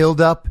no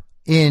buildup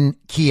in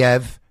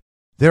Kiev.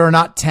 There are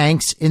not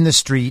tanks in the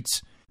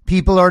streets.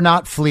 People are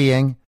not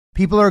fleeing.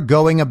 People are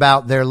going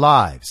about their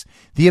lives.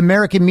 The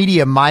American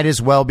media might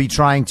as well be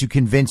trying to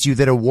convince you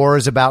that a war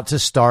is about to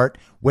start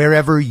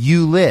wherever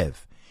you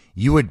live.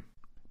 You would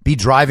be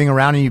driving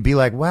around and you'd be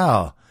like,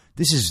 wow,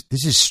 this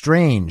is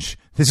strange.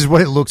 This is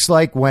what it looks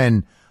like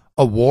when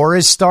a war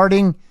is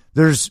starting.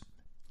 There's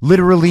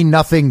literally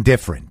nothing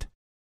different.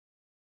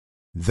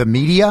 The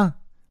media,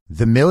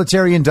 the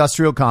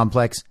military-industrial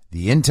complex,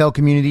 the intel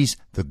communities,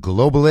 the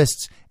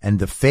globalists, and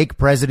the fake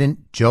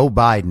president, Joe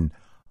Biden,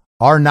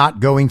 are not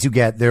going to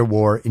get their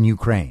war in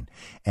Ukraine.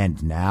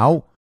 And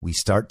now we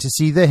start to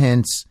see the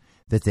hints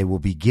that they will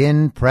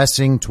begin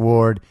pressing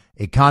toward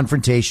a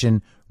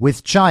confrontation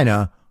with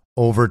China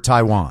over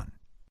Taiwan.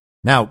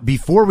 Now,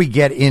 before we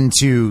get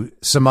into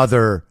some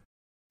other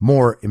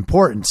more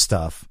important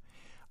stuff,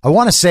 I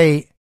want to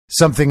say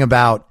something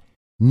about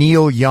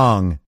Neil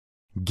Young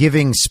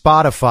giving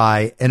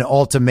Spotify an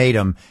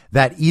ultimatum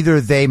that either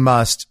they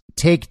must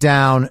take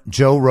down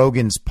Joe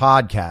Rogan's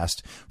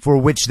podcast, for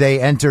which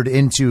they entered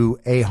into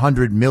a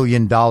 $100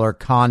 million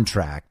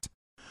contract,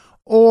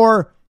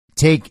 or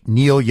take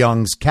Neil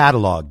Young's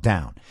catalog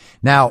down.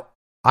 Now,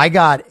 I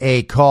got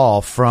a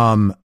call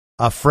from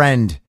a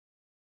friend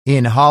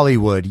in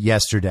Hollywood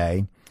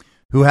yesterday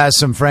who has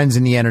some friends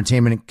in the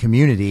entertainment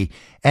community,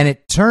 and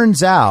it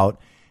turns out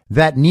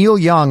that Neil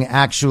Young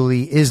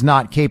actually is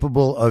not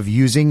capable of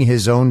using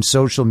his own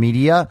social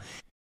media,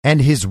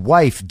 and his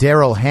wife,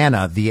 Daryl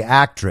Hannah, the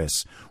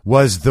actress,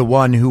 was the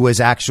one who was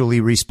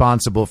actually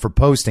responsible for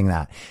posting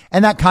that.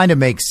 And that kind of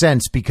makes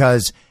sense,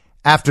 because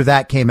after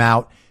that came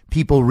out,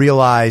 people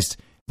realized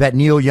that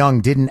Neil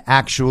Young didn't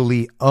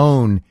actually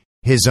own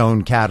his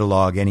own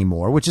catalog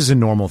anymore, which is a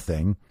normal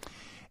thing.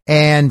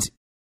 And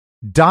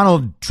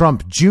Donald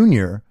Trump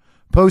Jr.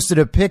 posted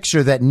a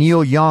picture that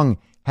Neil Young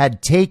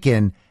had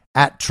taken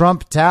at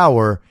Trump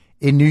Tower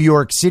in New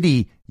York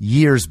City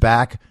years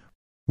back,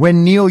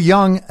 when Neil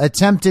Young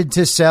attempted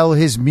to sell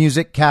his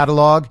music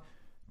catalog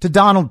to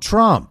Donald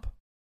Trump.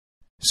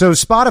 So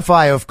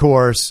Spotify, of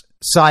course,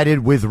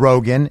 sided with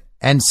Rogan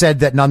and said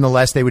that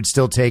nonetheless they would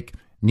still take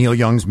Neil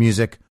Young's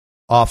music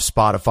off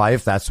Spotify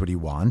if that's what he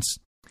wants.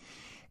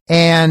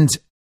 And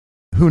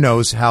who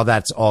knows how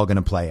that's all going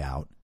to play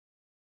out.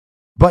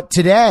 But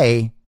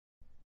today,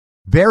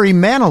 Barry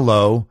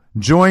Manilow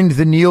joined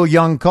the Neil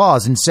Young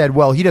cause and said,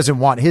 well, he doesn't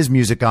want his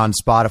music on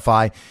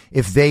Spotify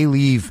if they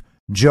leave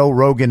Joe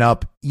Rogan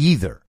up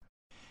either.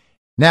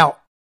 Now,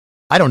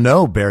 I don't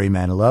know Barry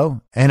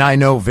Manilow, and I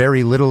know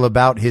very little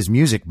about his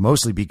music,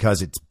 mostly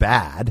because it's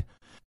bad.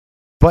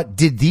 But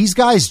did these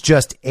guys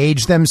just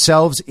age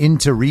themselves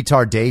into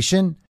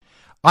retardation?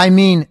 I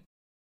mean,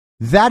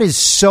 that is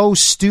so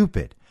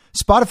stupid.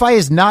 Spotify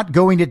is not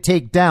going to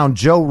take down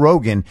Joe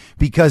Rogan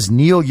because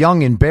Neil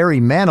Young and Barry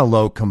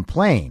Manilow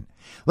complain.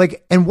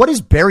 Like, and what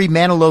is Barry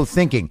Manilow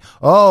thinking?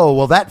 Oh,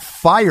 well, that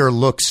fire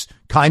looks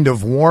kind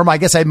of warm. I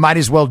guess I might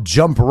as well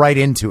jump right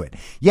into it.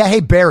 Yeah, hey,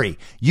 Barry,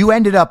 you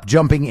ended up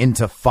jumping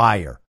into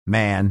fire,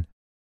 man.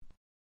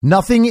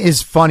 Nothing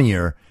is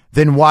funnier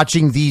than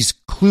watching these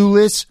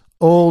clueless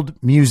old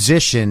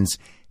musicians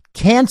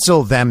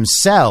cancel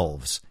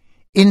themselves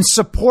in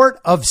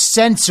support of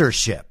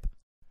censorship.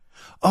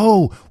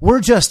 Oh, we're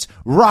just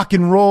rock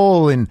and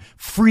roll and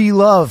free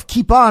love.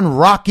 Keep on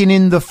rocking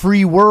in the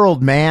free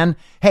world, man.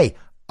 Hey,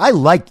 I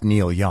liked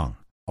Neil Young,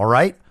 all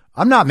right?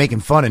 I'm not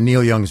making fun of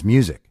Neil Young's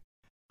music.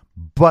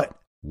 But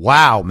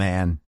wow,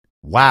 man,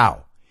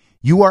 wow.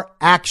 You are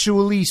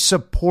actually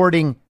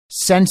supporting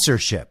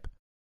censorship,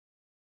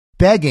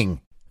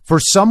 begging for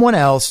someone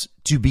else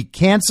to be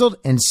canceled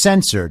and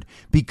censored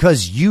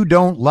because you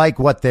don't like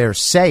what they're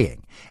saying.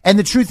 And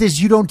the truth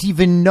is, you don't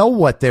even know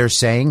what they're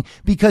saying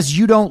because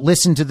you don't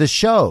listen to the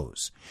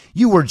shows.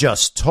 You were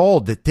just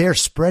told that they're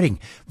spreading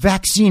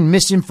vaccine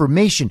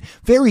misinformation,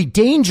 very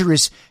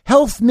dangerous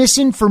health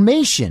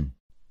misinformation.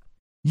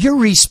 You're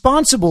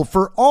responsible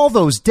for all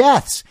those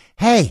deaths.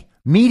 Hey,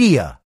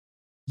 media,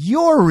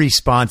 you're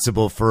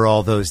responsible for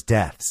all those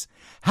deaths.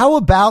 How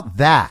about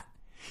that?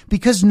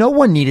 Because no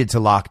one needed to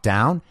lock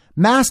down.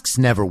 Masks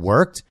never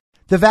worked.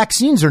 The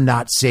vaccines are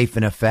not safe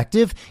and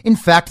effective. In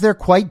fact, they're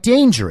quite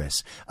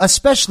dangerous,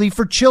 especially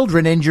for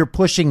children, and you're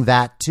pushing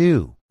that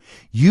too.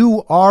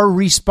 You are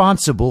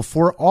responsible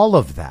for all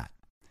of that.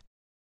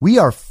 We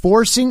are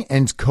forcing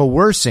and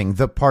coercing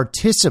the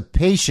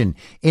participation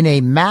in a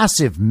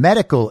massive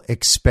medical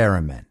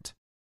experiment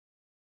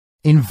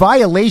in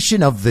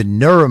violation of the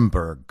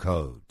Nuremberg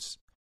codes.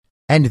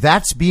 And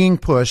that's being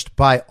pushed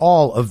by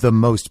all of the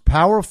most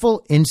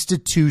powerful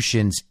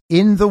institutions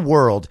in the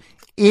world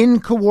in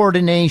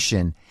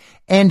coordination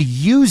and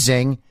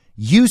using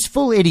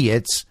useful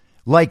idiots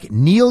like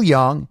Neil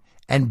Young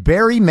and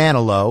Barry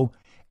Manilow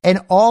and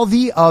all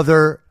the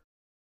other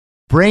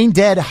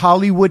brain-dead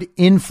Hollywood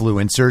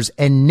influencers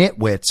and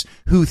nitwits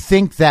who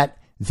think that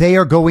they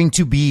are going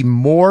to be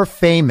more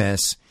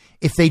famous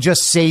if they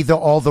just say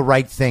all the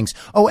right things.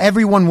 Oh,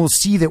 everyone will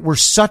see that we're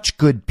such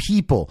good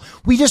people.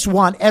 We just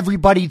want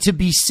everybody to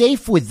be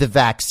safe with the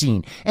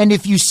vaccine. And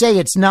if you say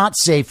it's not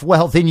safe,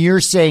 well, then you're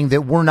saying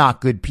that we're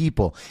not good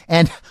people.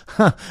 And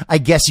I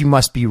guess you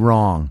must be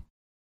wrong.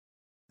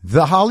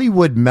 The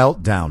Hollywood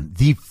meltdown,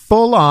 the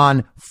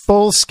full-on,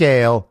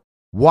 full-scale,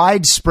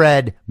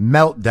 widespread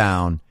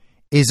meltdown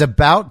is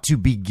about to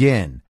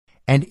begin.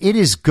 And it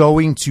is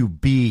going to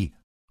be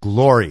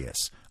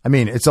glorious. I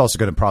mean, it's also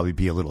going to probably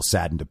be a little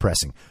sad and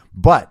depressing.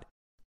 But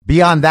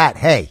beyond that,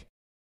 hey,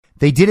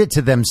 they did it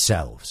to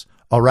themselves.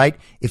 All right.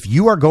 If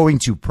you are going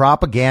to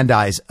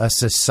propagandize a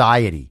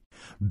society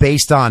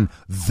based on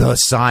the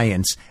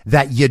science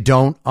that you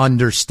don't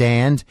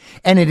understand,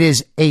 and it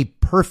is a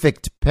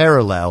perfect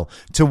parallel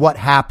to what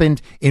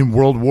happened in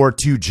World War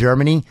II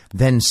Germany,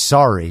 then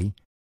sorry,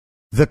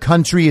 the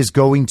country is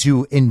going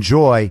to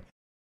enjoy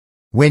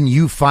when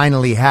you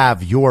finally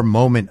have your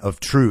moment of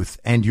truth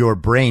and your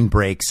brain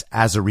breaks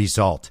as a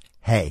result.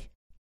 Hey,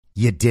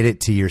 you did it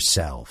to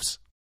yourselves.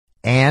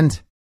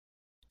 And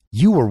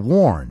you were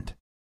warned.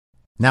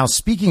 Now,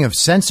 speaking of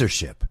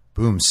censorship,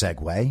 boom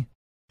segue,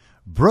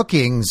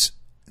 Brookings,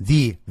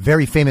 the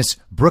very famous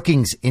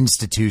Brookings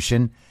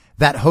Institution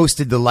that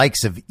hosted the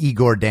likes of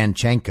Igor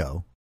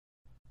Danchenko,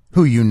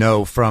 who you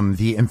know from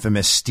the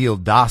infamous Steele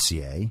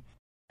dossier,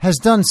 has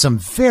done some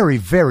very,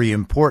 very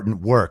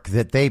important work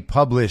that they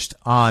published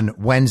on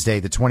Wednesday,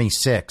 the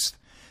 26th.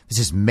 This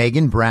is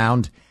Megan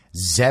Brown,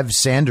 Zev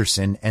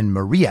Sanderson, and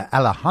Maria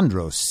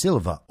Alejandro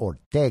Silva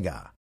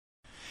Ortega.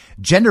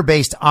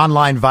 Gender-based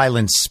online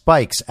violence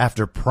spikes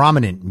after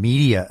prominent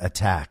media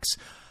attacks.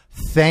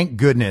 Thank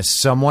goodness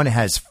someone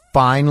has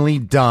finally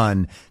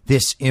done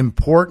this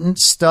important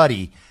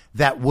study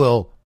that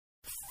will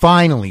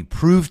finally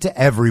prove to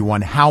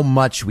everyone how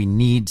much we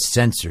need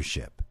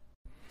censorship.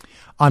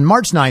 On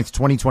March 9th,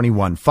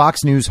 2021,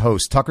 Fox News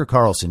host Tucker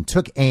Carlson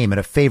took aim at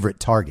a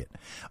favorite target,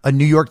 a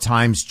New York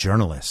Times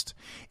journalist.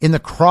 In the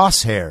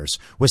crosshairs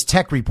was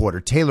tech reporter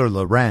Taylor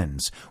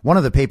Lorenz, one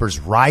of the paper's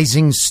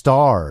rising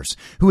stars,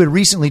 who had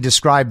recently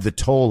described the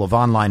toll of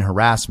online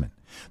harassment.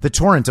 The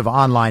torrent of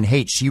online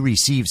hate she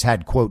receives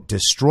had, quote,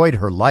 destroyed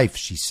her life,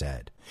 she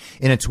said,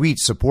 in a tweet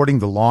supporting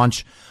the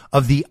launch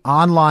of the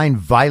Online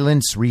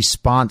Violence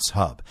Response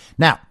Hub.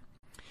 Now,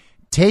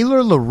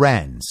 Taylor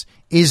Lorenz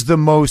is the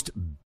most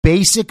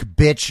basic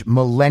bitch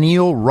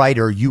millennial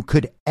writer you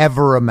could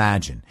ever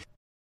imagine.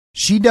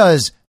 She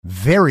does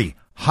very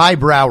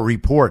highbrow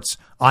reports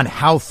on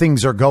how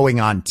things are going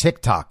on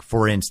TikTok,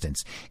 for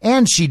instance.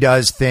 And she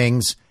does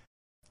things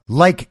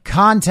like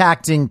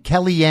contacting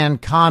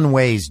Kellyanne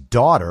Conway's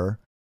daughter,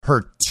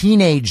 her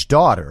teenage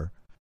daughter,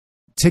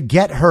 to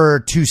get her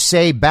to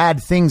say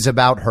bad things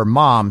about her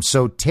mom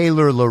so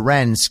Taylor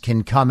Lorenz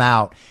can come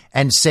out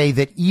and say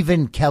that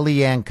even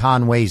Kellyanne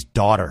Conway's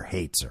daughter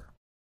hates her.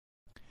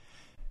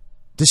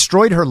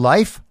 Destroyed her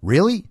life?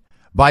 Really?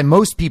 By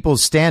most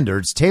people's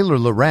standards, Taylor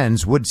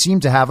Lorenz would seem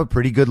to have a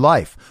pretty good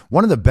life.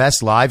 One of the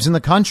best lives in the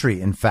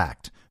country, in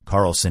fact,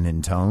 Carlson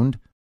intoned.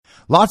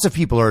 Lots of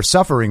people are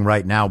suffering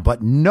right now,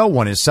 but no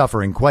one is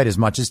suffering quite as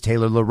much as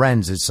Taylor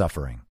Lorenz is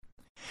suffering.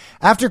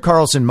 After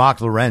Carlson mocked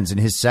Lorenz in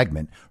his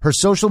segment, her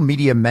social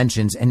media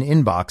mentions and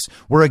inbox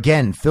were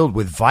again filled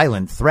with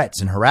violent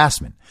threats and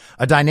harassment,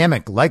 a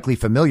dynamic likely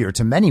familiar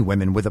to many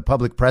women with a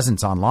public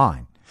presence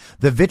online.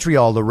 The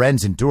vitriol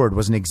Lorenz endured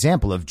was an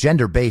example of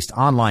gender-based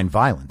online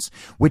violence,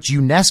 which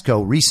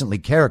UNESCO recently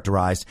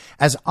characterized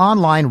as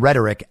online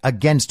rhetoric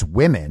against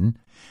women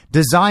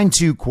designed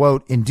to,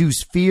 quote,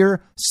 induce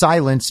fear,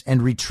 silence,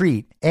 and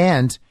retreat,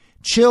 and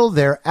chill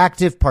their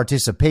active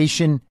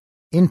participation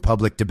in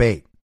public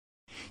debate.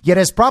 Yet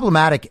as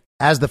problematic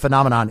as the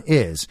phenomenon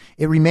is,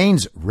 it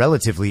remains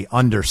relatively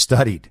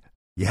understudied.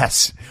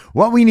 Yes,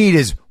 what we need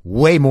is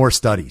way more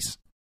studies.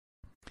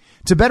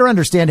 To better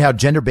understand how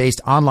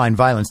gender-based online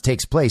violence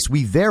takes place,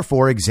 we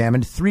therefore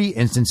examined 3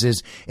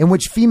 instances in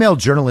which female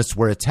journalists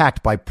were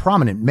attacked by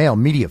prominent male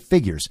media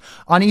figures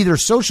on either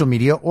social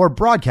media or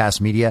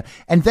broadcast media,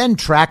 and then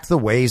tracked the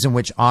ways in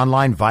which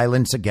online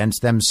violence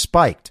against them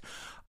spiked.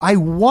 I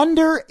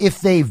wonder if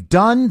they've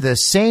done the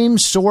same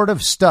sort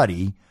of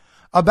study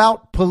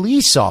about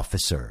police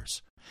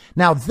officers.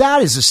 Now,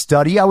 that is a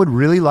study I would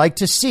really like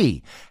to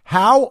see.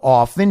 How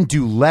often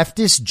do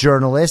leftist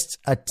journalists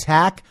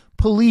attack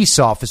police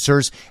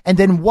officers, and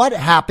then what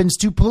happens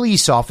to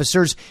police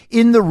officers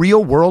in the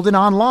real world and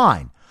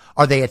online?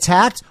 Are they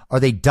attacked? Are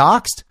they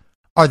doxxed?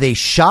 Are they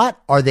shot?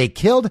 Are they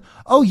killed?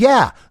 Oh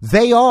yeah,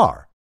 they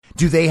are.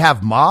 Do they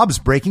have mobs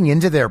breaking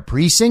into their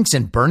precincts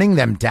and burning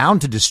them down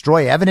to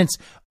destroy evidence?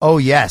 Oh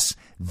yes,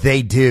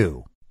 they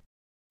do.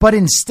 But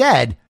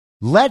instead,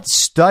 let's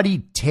study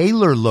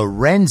Taylor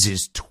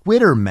Lorenz's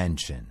Twitter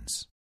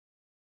mentions.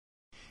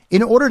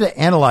 In order to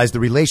analyze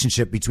the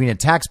relationship between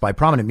attacks by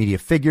prominent media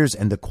figures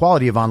and the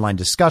quality of online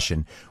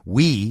discussion,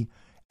 we,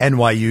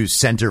 NYU's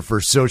Center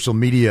for Social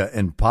Media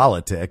and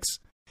Politics,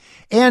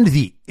 and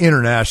the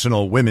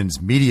International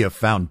Women's Media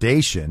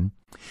Foundation,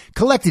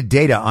 collected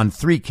data on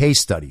 3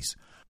 case studies.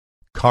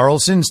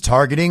 Carlson's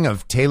targeting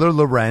of Taylor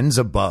Lorenz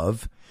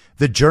above,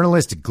 the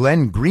journalist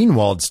Glenn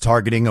Greenwald's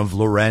targeting of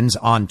Lorenz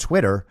on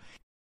Twitter,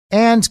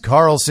 and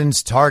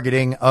Carlson's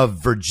targeting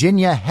of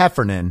Virginia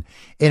Heffernan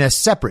in a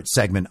separate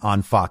segment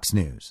on Fox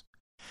News.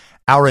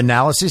 Our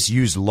analysis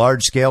used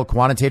large-scale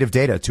quantitative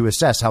data to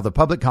assess how the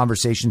public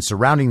conversation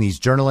surrounding these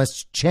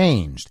journalists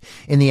changed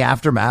in the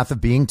aftermath of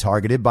being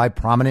targeted by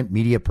prominent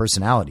media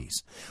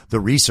personalities.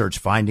 The research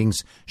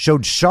findings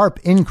showed sharp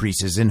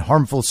increases in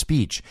harmful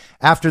speech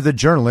after the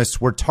journalists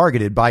were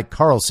targeted by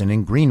Carlson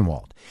and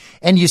Greenwald.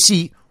 And you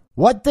see,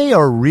 what they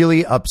are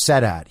really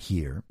upset at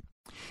here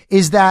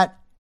is that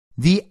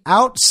the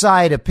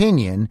outside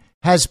opinion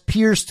has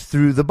pierced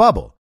through the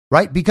bubble.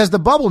 right? Because the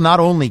bubble not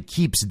only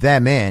keeps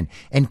them in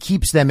and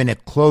keeps them in a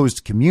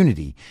closed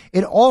community,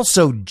 it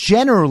also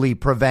generally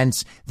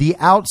prevents the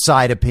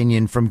outside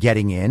opinion from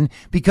getting in,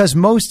 because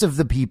most of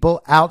the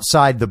people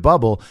outside the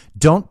bubble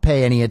don't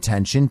pay any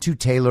attention to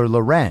Taylor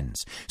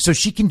Lorenz. So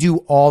she can do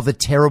all the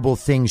terrible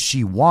things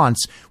she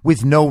wants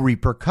with no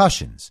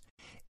repercussions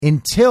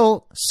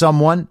until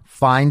someone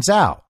finds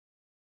out.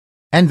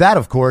 And that,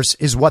 of course,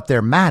 is what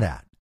they're mad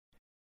at.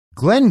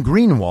 Glenn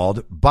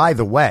Greenwald, by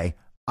the way,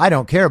 I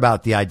don't care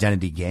about the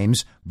identity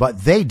games,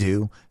 but they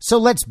do. So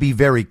let's be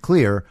very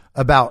clear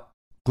about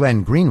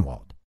Glenn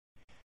Greenwald.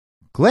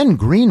 Glenn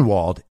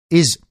Greenwald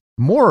is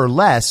more or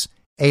less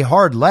a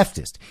hard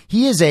leftist.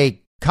 He is a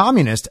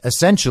communist,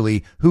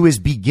 essentially, who is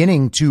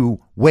beginning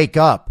to wake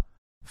up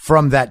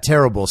from that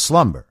terrible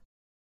slumber.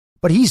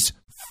 But he's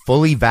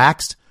fully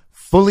vaxxed,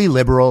 fully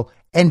liberal,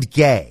 and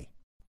gay.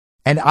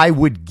 And I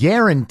would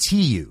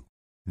guarantee you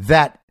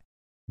that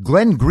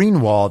Glenn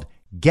Greenwald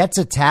gets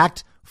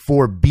attacked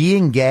for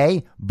being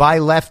gay by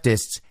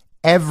leftists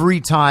every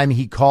time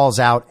he calls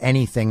out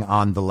anything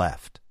on the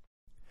left.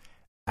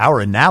 Our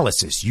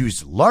analysis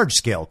used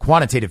large-scale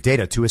quantitative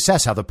data to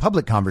assess how the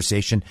public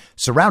conversation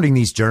surrounding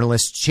these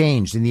journalists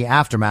changed in the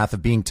aftermath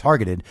of being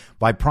targeted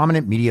by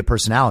prominent media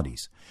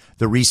personalities.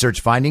 The research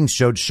findings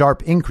showed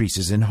sharp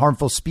increases in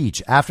harmful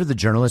speech after the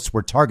journalists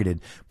were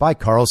targeted by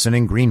Carlson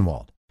and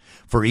Greenwald.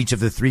 For each of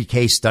the 3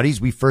 case studies,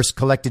 we first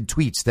collected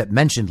tweets that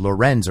mentioned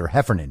Lorenz or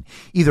Heffernan,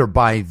 either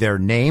by their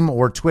name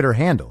or Twitter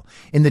handle,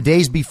 in the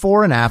days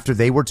before and after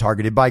they were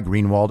targeted by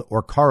Greenwald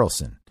or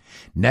Carlson.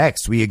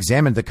 Next, we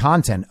examined the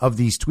content of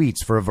these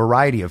tweets for a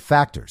variety of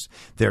factors: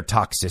 their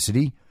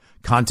toxicity,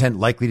 content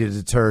likely to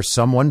deter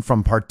someone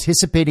from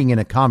participating in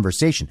a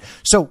conversation.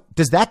 So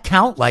does that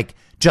count, like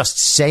just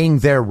saying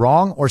they're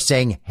wrong or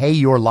saying, hey,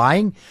 you're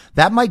lying?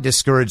 That might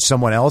discourage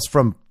someone else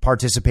from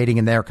participating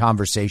in their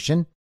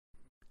conversation.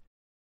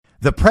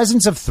 The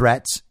presence of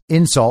threats,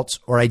 insults,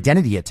 or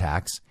identity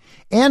attacks,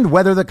 and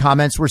whether the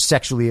comments were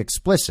sexually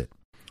explicit.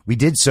 We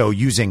did so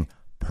using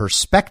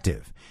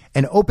Perspective,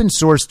 an open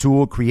source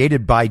tool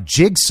created by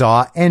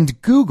Jigsaw and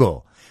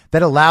Google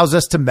that allows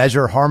us to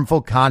measure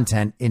harmful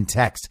content in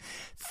text.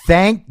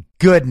 Thank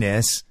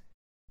goodness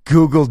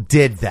Google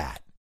did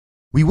that.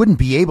 We wouldn't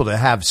be able to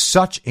have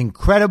such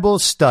incredible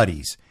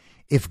studies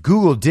if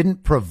Google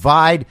didn't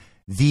provide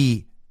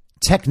the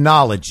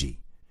technology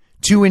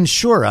to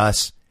ensure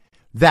us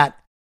that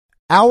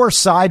our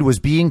side was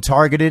being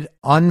targeted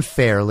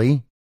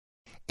unfairly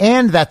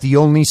and that the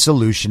only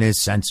solution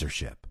is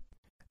censorship.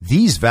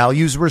 These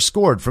values were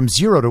scored from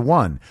 0 to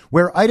 1,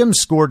 where items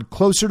scored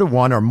closer to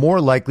 1 are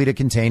more likely to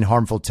contain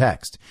harmful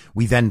text.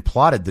 We then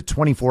plotted the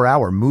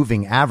 24-hour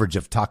moving average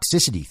of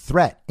toxicity,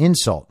 threat,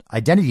 insult,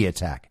 identity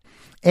attack,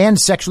 and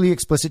sexually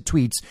explicit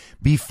tweets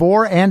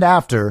before and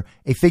after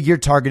a figure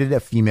targeted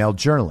a female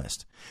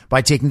journalist.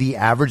 By taking the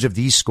average of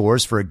these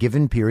scores for a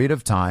given period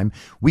of time,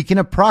 we can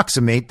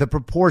approximate the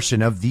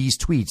proportion of these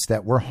tweets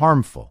that were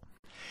harmful.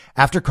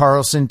 After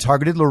Carlson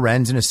targeted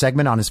Lorenz in a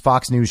segment on his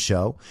Fox News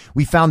show,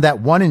 we found that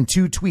 1 in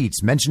 2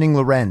 tweets mentioning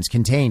Lorenz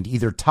contained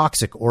either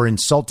toxic or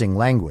insulting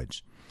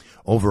language.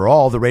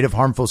 Overall, the rate of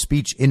harmful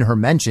speech in her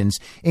mentions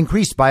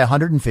increased by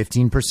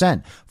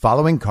 115%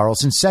 following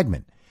Carlson's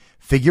segment.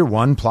 Figure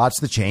 1 plots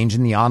the change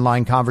in the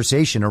online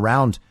conversation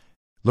around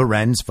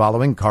Lorenz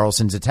following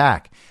Carlson's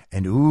attack.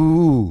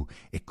 And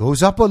it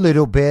goes up a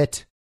little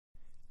bit.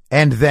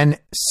 And then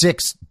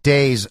 6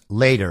 days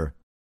later,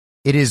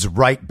 it is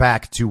right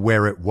back to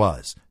where it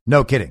was.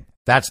 No kidding.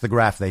 That's the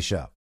graph they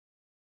show.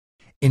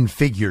 In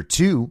figure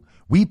 2,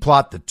 we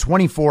plot the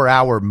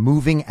 24-hour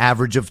moving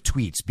average of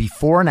tweets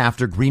before and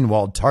after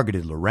Greenwald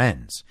targeted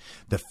Lorenz.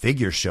 The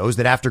figure shows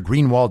that after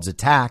Greenwald's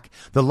attack,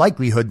 the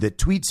likelihood that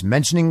tweets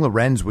mentioning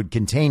Lorenz would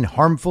contain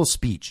harmful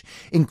speech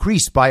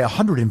increased by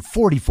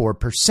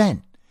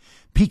 144%,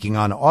 peaking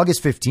on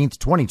August 15th,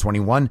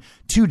 2021,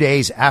 2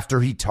 days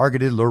after he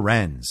targeted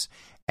Lorenz.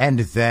 And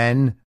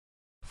then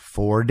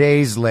 4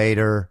 days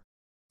later,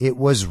 it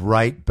was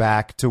right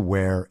back to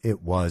where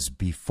it was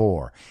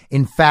before.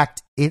 In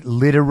fact, it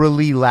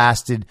literally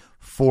lasted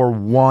for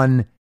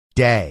 1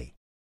 day,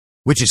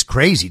 which is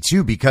crazy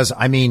too, because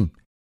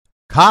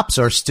cops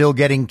are still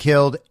getting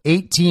killed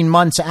 18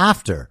 months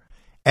after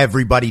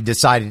everybody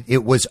decided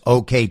it was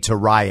okay to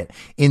riot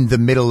in the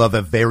middle of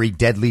a very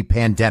deadly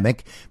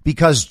pandemic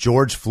because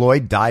George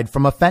Floyd died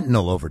from a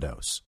fentanyl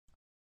overdose.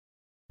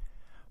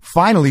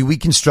 Finally, we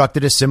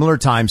constructed a similar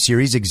time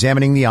series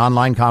examining the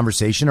online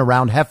conversation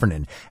around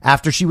Heffernan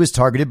after she was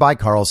targeted by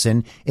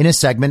Carlson in a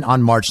segment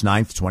on March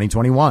 9th,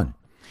 2021.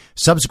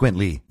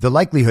 Subsequently, the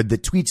likelihood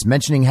that tweets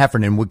mentioning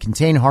Heffernan would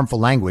contain harmful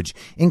language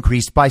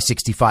increased by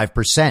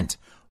 65%.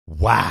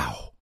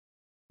 Wow.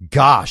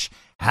 Gosh,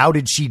 how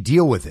did she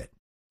deal with it?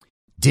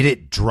 Did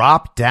it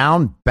drop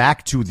down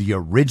back to the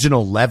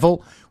original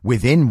level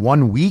within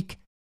 1 week?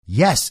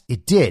 Yes,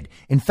 it did.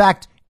 In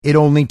fact, it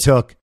only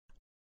took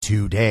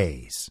 2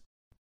 days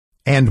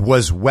and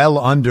was well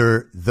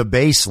under the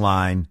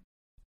baseline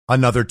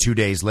another 2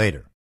 days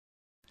later.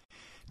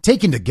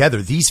 Taken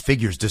together, these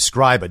figures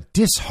describe a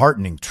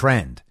disheartening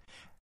trend.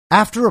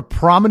 After a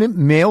prominent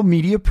male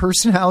media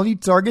personality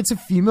targets a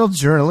female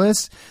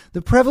journalist,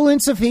 the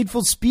prevalence of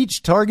hateful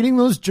speech targeting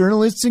those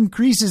journalists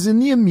increases in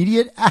the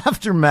immediate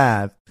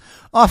aftermath,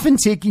 often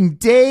taking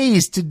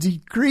days to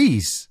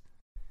decrease.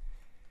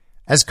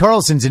 As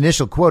Carlson's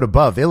initial quote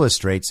above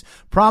illustrates,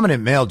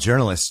 prominent male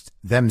journalists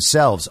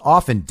themselves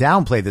often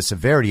downplay the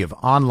severity of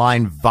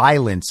online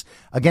violence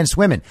against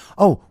women.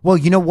 Oh, well,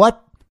 you know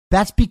what?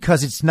 That's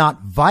because it's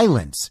not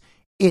violence.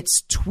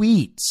 It's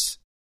tweets.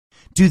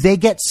 Do they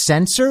get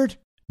censored?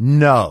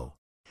 No.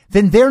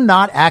 Then they're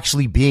not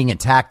actually being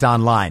attacked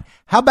online.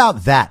 How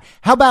about that?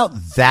 How about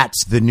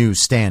that's the new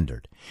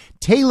standard?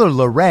 Taylor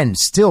Lorenz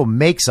still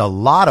makes a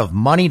lot of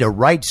money to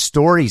write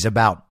stories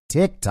about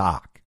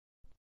TikTok.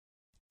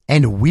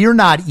 And we're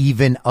not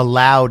even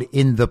allowed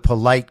in the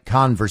polite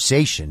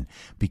conversation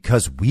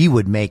because we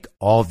would make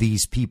all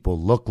these people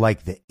look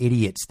like the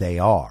idiots they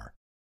are.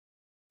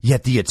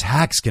 Yet the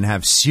attacks can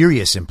have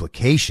serious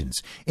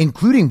implications,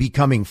 including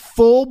becoming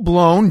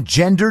full-blown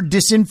gender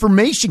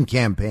disinformation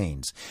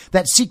campaigns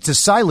that seek to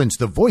silence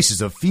the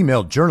voices of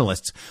female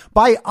journalists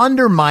by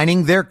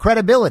undermining their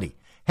credibility.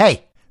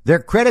 Hey, their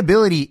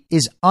credibility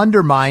is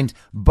undermined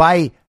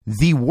by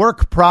the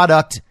work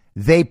product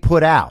they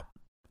put out.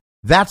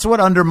 That's what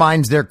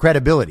undermines their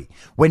credibility.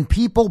 When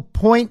people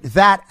point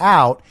that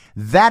out,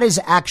 that is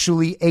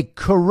actually a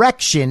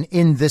correction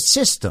in the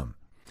system.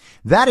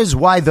 That is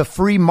why the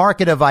free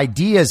market of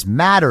ideas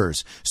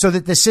matters, so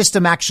that the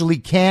system actually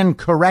can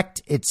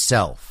correct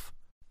itself.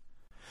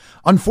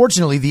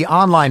 Unfortunately, the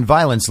online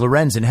violence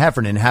Lorenz and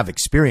Heffernan have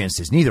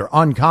experienced is neither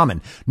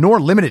uncommon nor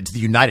limited to the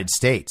United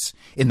States.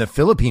 In the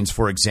Philippines,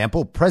 for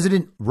example,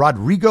 President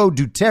Rodrigo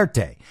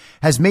Duterte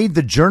has made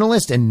the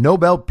journalist and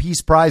Nobel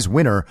Peace Prize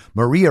winner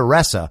Maria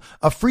Ressa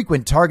a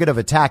frequent target of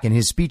attack in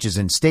his speeches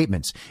and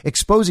statements,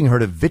 exposing her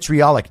to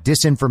vitriolic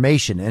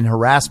disinformation and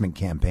harassment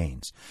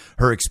campaigns.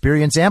 Her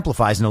experience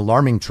amplifies an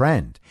alarming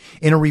trend.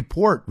 In a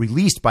report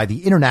released by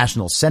the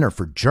International Center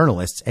for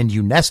Journalists and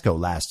UNESCO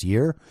last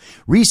year,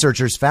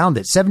 researchers found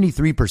that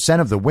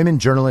 73% of the women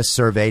journalists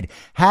surveyed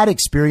had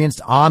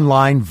experienced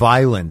online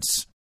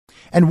violence.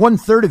 And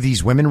 1/3 of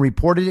these women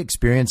reported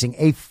experiencing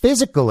a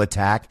physical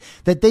attack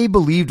that they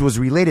believed was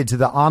related to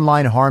the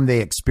online harm they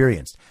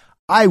experienced.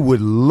 I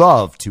would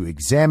love to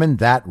examine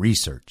that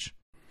research.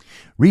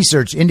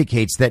 Research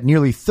indicates that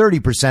nearly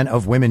 30%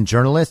 of women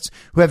journalists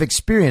who have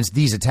experienced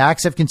these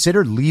attacks have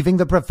considered leaving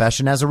the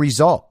profession as a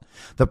result.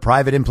 The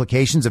private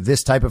implications of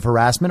this type of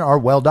harassment are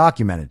well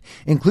documented,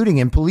 including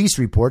in police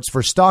reports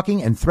for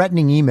stalking and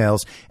threatening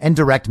emails and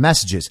direct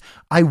messages.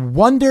 I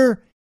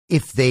wonder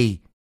if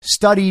they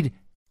studied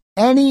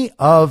any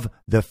of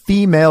the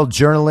female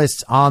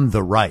journalists on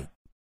the right.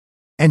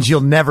 And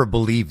you'll never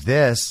believe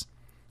this,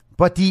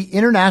 but the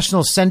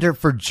International Center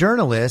for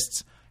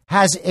Journalists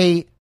has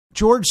a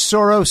George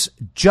Soros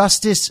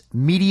Justice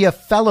Media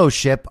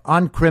Fellowship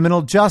on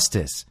criminal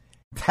justice.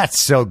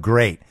 That's so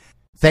great.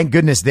 Thank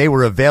goodness they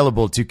were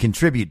available to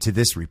contribute to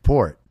this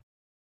report.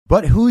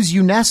 But who's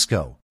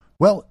UNESCO?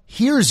 Well,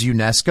 here's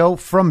UNESCO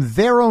from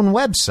their own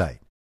website.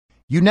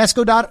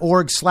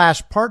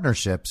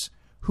 UNESCO.org/partnerships.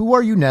 Who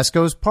are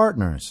UNESCO's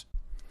partners?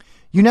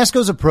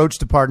 UNESCO's approach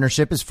to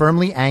partnership is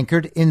firmly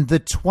anchored in the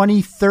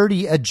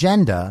 2030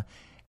 Agenda,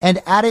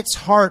 and at its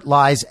heart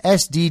lies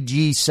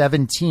SDG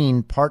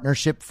 17,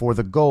 Partnership for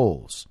the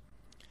Goals.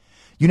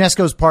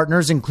 UNESCO's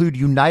partners include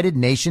United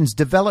Nations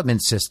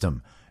Development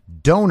System,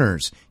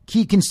 donors,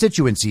 key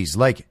constituencies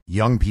like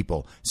young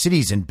people,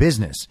 cities and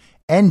business,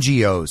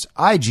 NGOs,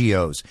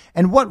 IGOs,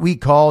 and what we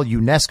call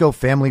UNESCO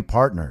family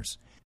partners.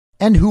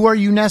 And who are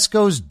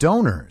UNESCO's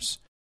donors?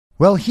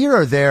 Well, here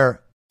are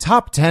their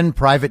top 10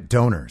 private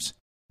donors.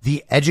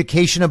 The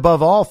Education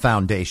Above All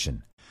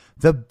Foundation,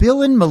 the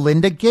Bill and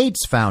Melinda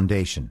Gates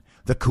Foundation,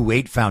 the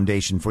Kuwait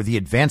Foundation for the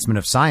Advancement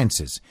of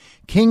Sciences,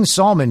 King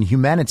Salman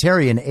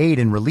Humanitarian Aid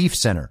and Relief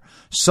Center,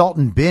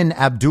 Sultan bin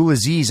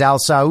Abdulaziz Al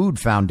Saud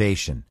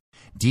Foundation,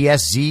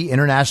 DSZ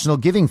International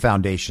Giving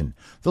Foundation,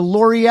 the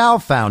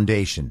L'Oreal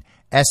Foundation,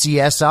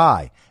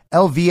 SESI,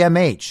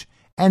 LVMH,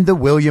 and the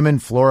William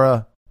and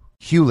Flora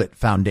Hewlett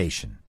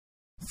Foundation.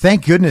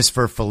 Thank goodness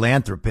for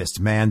philanthropists,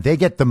 man. They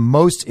get the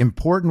most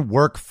important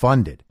work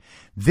funded.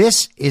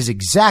 This is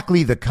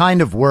exactly the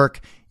kind of work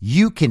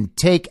you can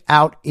take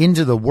out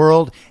into the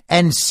world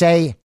and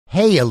say,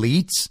 hey,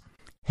 elites,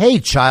 hey,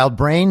 child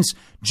brains,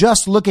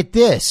 just look at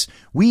this.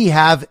 We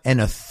have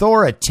an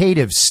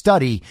authoritative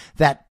study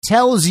that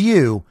tells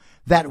you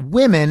that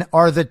women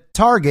are the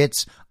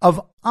targets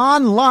of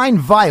online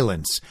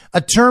violence,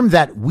 a term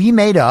that we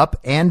made up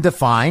and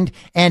defined,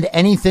 and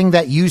anything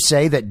that you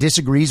say that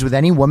disagrees with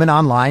any woman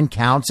online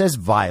counts as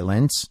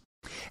violence.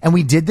 And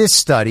we did this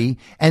study,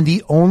 and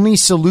the only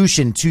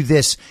solution to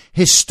this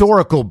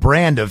historical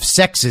brand of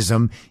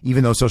sexism,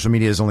 even though social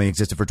media has only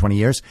existed for 20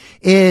 years,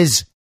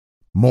 is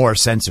more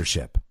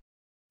censorship.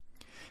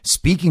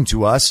 Speaking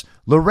to us,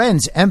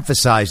 Lorenz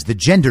emphasized the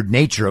gendered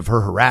nature of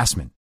her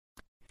harassment.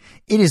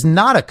 It is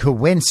not a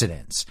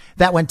coincidence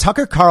that when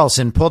Tucker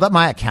Carlson pulled up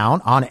my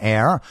account on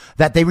air,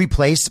 that they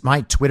replaced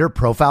my Twitter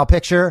profile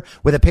picture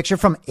with a picture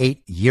from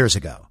 8 years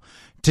ago.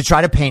 to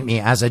try to paint me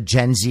as a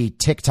Gen Z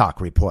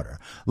TikTok reporter.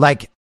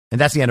 Like, and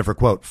that's the end of her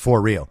quote,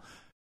 for real.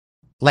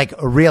 Like,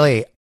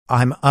 really,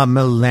 I'm a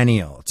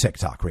millennial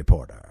TikTok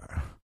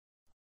reporter.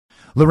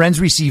 Lorenz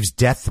receives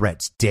death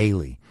threats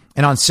daily,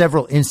 and on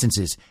several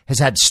instances has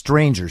had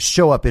strangers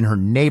show up in her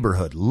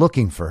neighborhood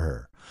looking for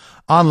her.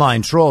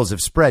 Online trolls have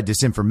spread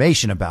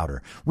disinformation about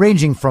her,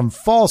 ranging from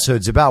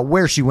falsehoods about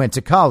where she went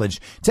to college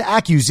to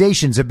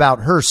accusations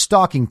about her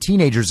stalking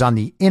teenagers on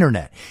the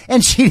internet.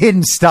 And she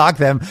didn't stalk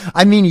them.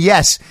 I mean,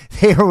 yes,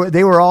 they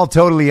were all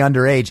totally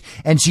underage,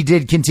 and she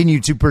did continue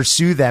to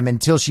pursue them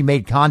until she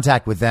made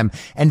contact with them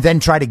and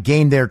then try to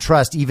gain their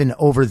trust even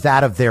over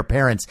that of their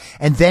parents.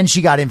 And then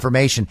she got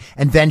information,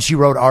 and then she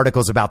wrote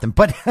articles about them.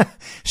 But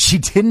she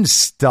didn't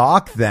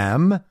stalk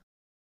them.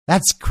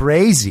 That's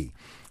crazy.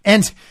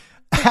 And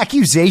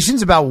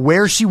accusations about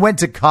where she went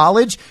to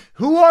college?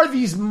 Who are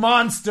these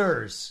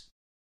monsters?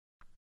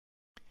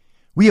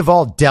 We have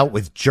all dealt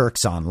with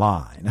jerks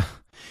online.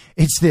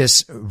 It's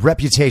this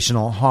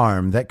reputational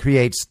harm that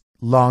creates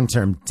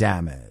long-term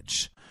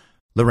damage.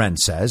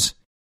 Lorenz says,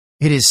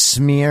 it is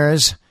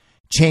smears,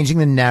 changing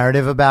the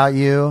narrative about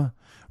you,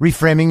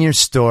 reframing your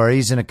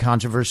stories in a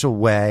controversial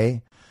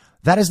way.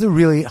 That is the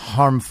really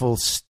harmful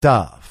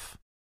stuff.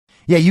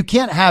 Yeah, you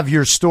can't have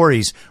your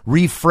stories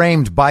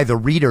reframed by the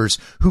readers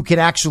who can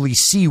actually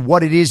see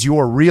what it is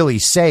you're really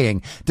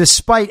saying,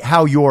 despite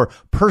how your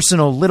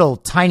personal little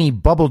tiny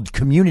bubbled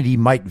community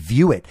might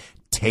view it,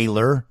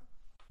 Taylor.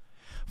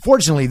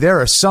 Fortunately,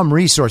 there are some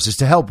resources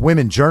to help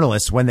women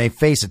journalists when they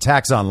face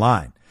attacks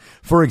online.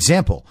 For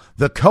example,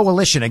 the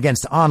Coalition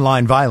Against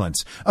Online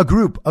Violence, a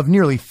group of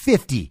nearly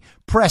 50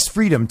 press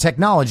freedom,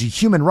 technology,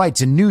 human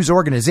rights, and news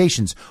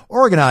organizations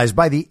organized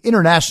by the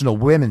International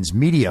Women's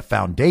Media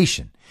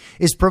Foundation,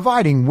 is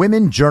providing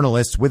women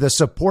journalists with a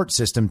support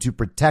system to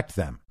protect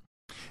them.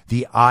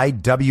 The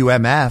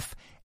IWMF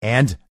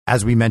and,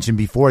 as we mentioned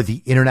before,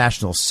 the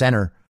International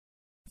Center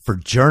for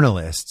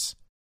Journalists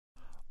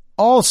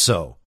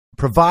also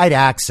provide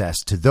access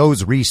to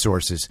those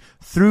resources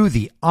through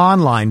the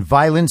Online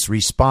Violence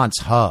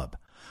Response Hub.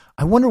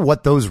 I wonder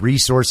what those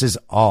resources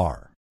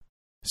are.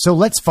 So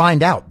let's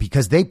find out,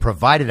 because they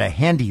provided a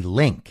handy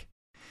link.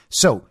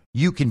 So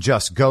you can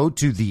just go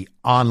to the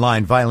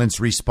Online Violence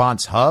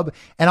Response Hub,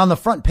 and on the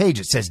front page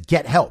it says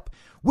Get Help.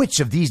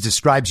 Which of these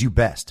describes you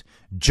best?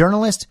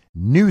 Journalist,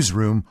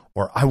 newsroom,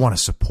 or I want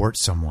to support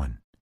someone?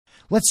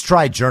 Let's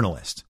try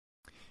journalist.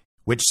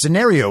 Which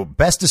scenario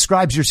best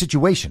describes your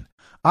situation?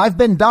 I've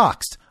been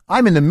doxxed.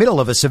 I'm in the middle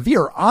of a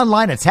severe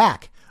online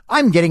attack.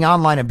 I'm getting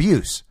online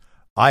abuse.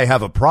 I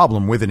have a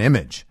problem with an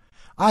image.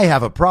 I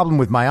have a problem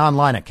with my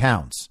online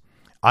accounts.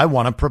 I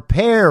want to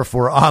prepare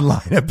for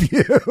online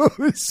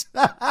abuse.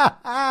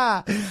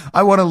 I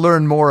want to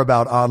learn more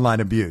about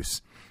online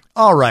abuse.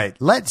 All right,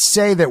 let's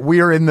say that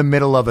we're in the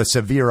middle of a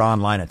severe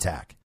online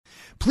attack.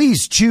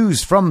 Please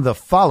choose from the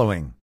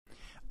following: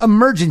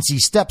 emergency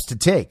steps to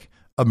take,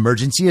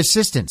 emergency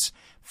assistance,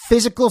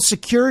 physical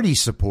security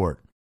support,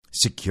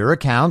 secure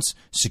accounts,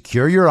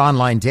 secure your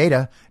online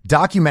data,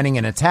 documenting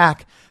an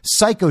attack,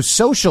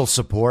 psychosocial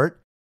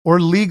support,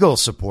 or legal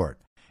support.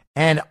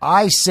 And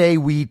I say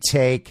we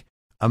take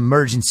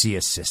emergency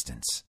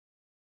assistance.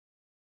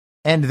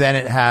 And then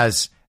it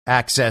has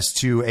access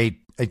to a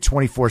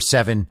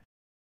 24/7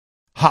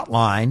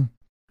 hotline,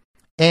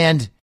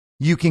 and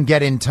you can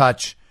get in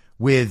touch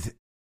with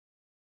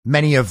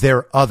many of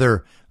their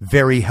other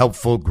very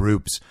helpful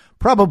groups,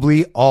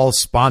 probably all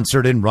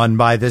sponsored and run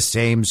by the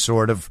same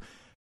sort of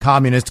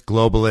communist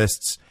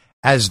globalists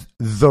as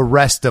the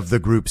rest of the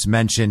groups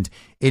mentioned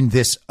in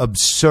this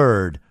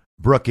absurd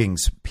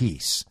Brookings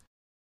piece.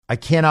 I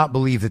cannot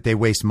believe that they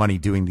waste money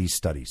doing these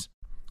studies.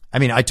 I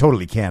mean, I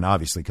totally can,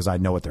 obviously, because I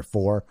know what they're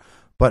for.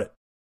 But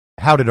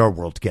how did our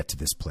world get to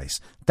this place?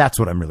 That's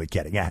what I'm really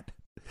getting at.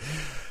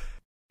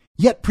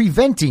 Yet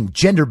preventing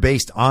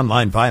gender-based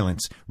online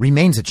violence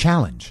remains a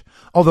challenge.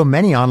 Although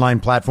many online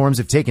platforms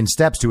have taken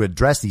steps to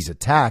address these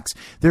attacks,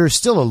 there is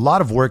still a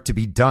lot of work to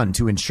be done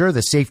to ensure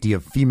the safety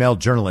of female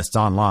journalists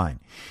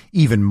online.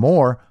 Even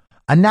more,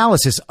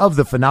 analysis of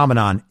the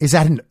phenomenon is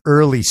at an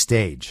early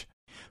stage.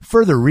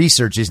 Further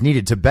research is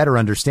needed to better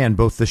understand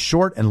both the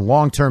short and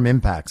long-term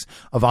impacts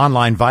of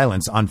online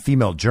violence on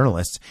female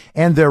journalists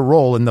and their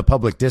role in the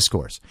public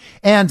discourse.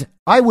 And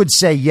I would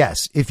say,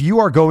 yes, if you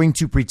are going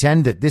to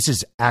pretend that this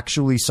is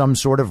actually some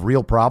sort of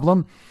real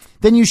problem,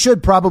 then you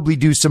should probably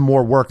do some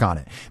more work on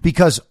it,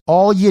 because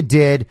all you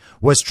did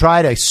was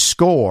try to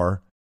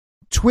score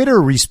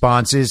Twitter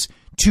responses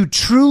to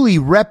truly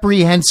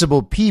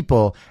reprehensible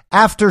people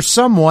after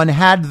someone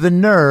had the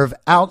nerve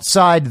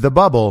outside the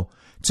bubble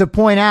to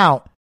point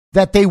out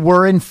that they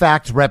were in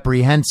fact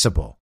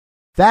reprehensible.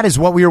 That is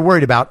what we were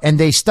worried about, and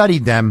they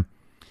studied them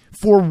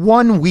for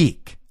 1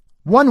 week.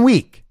 1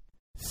 week.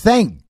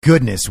 Thank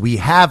goodness we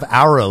have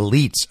our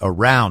elites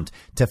around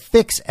to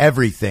fix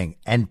everything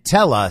and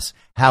tell us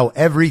how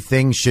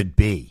everything should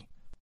be.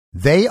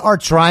 They are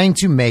trying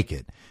to make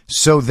it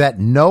so that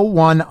no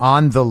one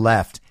on the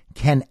left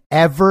can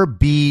ever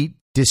be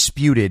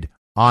disputed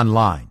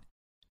online.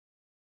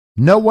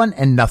 No one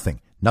and nothing.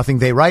 Nothing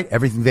they write,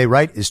 everything they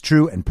write is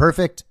true and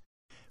perfect.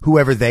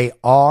 Whoever they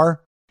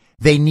are,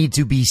 they need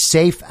to be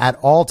safe at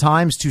all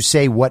times to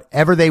say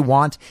whatever they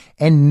want,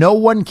 and no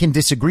one can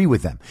disagree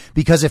with them.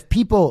 Because if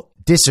people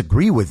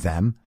disagree with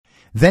them,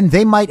 then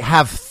they might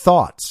have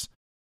thoughts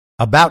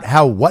about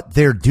how what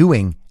they're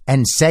doing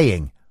and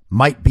saying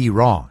might be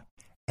wrong.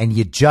 And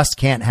you just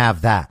can't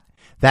have that.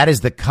 That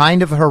is the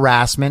kind of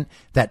harassment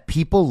that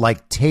people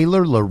like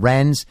Taylor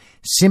Lorenz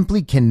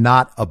simply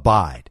cannot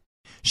abide.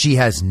 She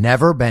has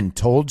never been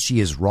told she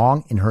is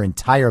wrong in her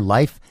entire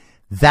life.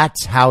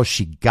 That's how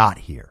she got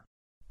here.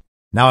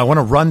 Now, I want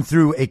to run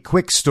through a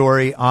quick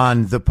story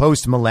on the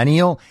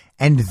post-millennial,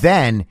 and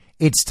then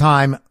it's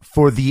time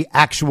for the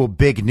actual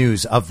big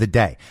news of the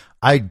day.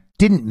 I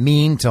didn't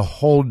mean to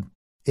hold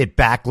it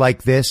back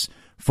like this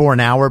for an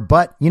hour,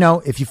 but, you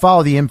know, if you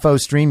follow the info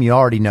stream, you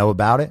already know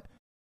about it.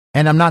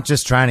 And I'm not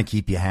just trying to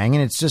keep you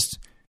hanging. It's just,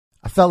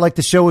 I felt like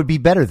the show would be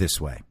better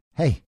this way.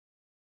 Hey,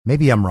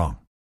 maybe I'm wrong.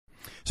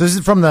 So this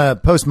is from the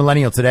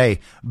Post-Millennial today.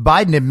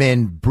 Biden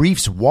admin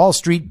briefs Wall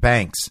Street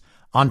banks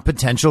on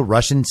potential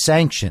Russian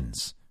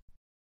sanctions.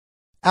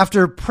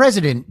 After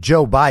President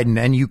Joe Biden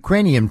and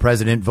Ukrainian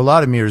President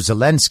Volodymyr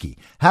Zelensky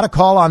had a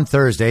call on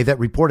Thursday that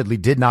reportedly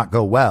did not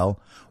go well,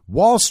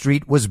 Wall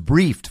Street was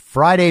briefed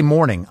Friday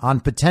morning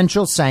on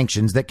potential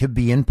sanctions that could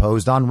be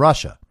imposed on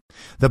Russia.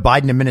 The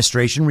Biden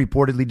administration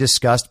reportedly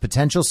discussed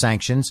potential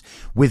sanctions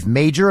with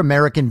major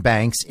American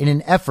banks in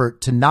an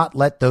effort to not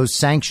let those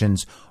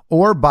sanctions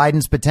or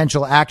Biden's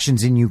potential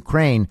actions in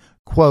Ukraine,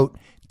 quote,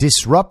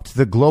 disrupt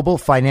the global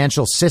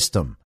financial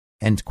system,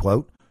 end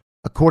quote,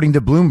 according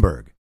to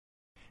Bloomberg.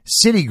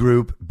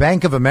 Citigroup,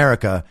 Bank of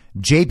America,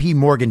 JP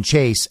Morgan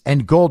Chase,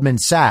 and Goldman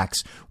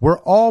Sachs were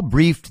all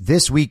briefed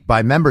this week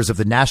by members of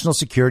the National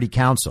Security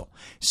Council.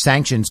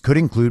 Sanctions could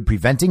include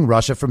preventing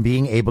Russia from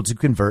being able to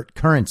convert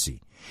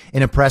currency.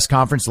 In a press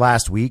conference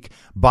last week,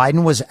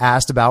 Biden was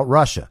asked about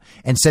Russia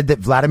and said that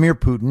Vladimir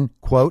Putin,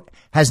 quote,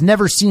 has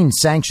never seen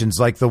sanctions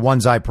like the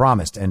ones I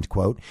promised, end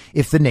quote,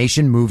 if the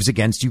nation moves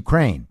against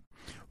Ukraine.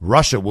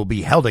 Russia will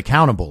be held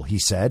accountable, he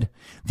said.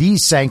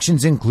 These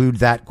sanctions include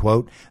that,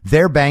 quote,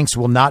 their banks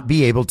will not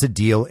be able to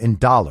deal in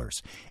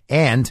dollars.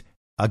 And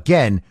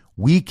again,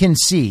 we can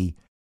see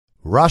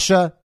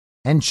Russia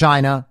and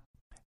China,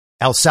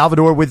 El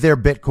Salvador with their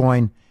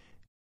Bitcoin.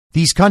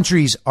 These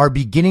countries are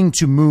beginning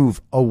to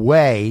move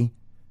away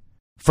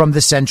from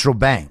the central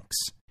banks.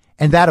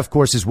 And that, of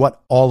course, is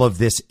what all of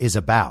this is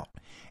about.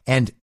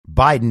 And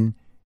Biden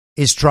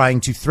is trying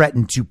to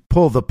threaten to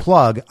pull the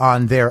plug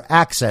on their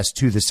access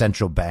to the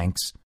central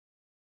banks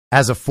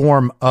as a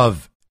form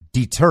of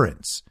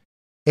deterrence.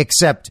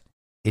 Except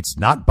it's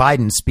not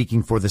Biden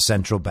speaking for the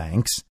central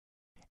banks,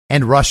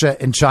 and Russia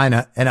and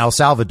China and El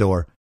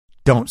Salvador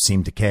don't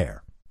seem to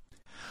care.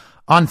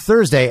 On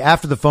Thursday,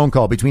 after the phone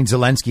call between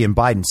Zelensky and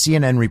Biden,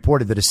 CNN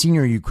reported that a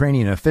senior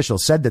Ukrainian official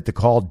said that the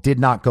call did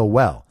not go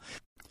well.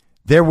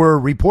 There were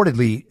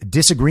reportedly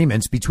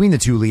disagreements between the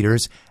two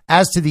leaders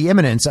as to the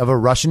imminence of a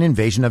Russian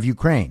invasion of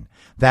Ukraine.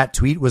 That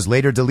tweet was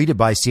later deleted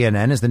by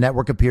CNN as the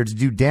network appeared to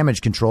do damage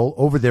control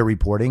over their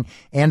reporting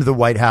and the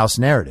White House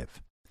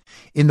narrative.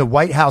 In the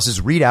White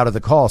House's readout of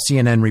the call,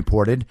 CNN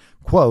reported,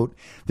 quote,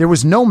 there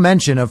was no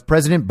mention of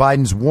President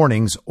Biden's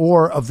warnings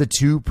or of the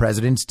two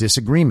presidents'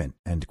 disagreement,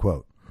 end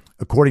quote.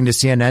 According to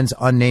CNN's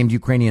unnamed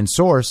Ukrainian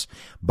source,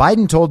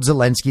 Biden told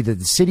Zelensky that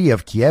the city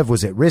of Kiev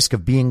was at risk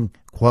of being,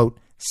 quote,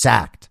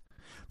 sacked.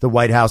 The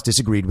White House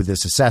disagreed with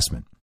this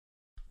assessment.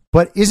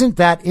 But isn't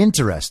that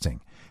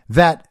interesting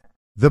that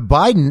the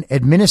Biden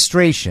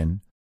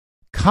administration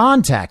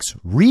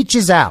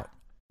reaches out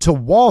to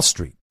Wall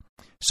Street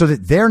so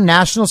that their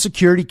National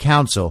Security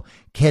Council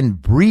can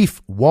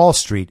brief Wall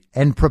Street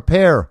and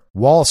prepare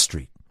Wall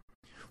Street?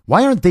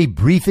 Why aren't they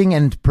briefing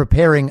and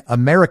preparing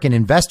American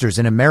investors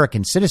and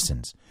American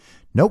citizens?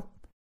 Nope.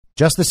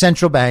 Just the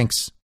central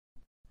banks.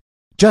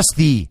 Just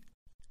the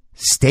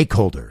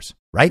stakeholders,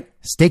 right?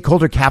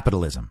 Stakeholder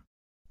capitalism.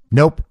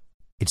 Nope.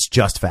 It's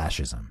just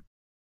fascism.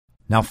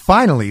 Now,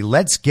 finally,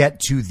 let's get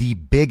to the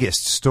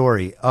biggest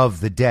story of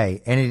the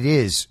day. And it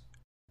is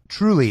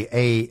truly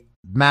a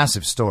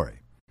massive story.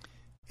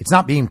 It's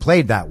not being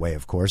played that way,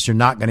 of course. You're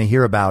not going to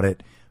hear about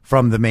it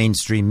from the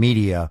mainstream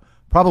media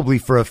probably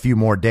for a few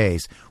more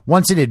days.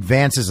 Once it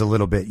advances a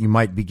little bit, you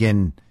might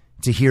begin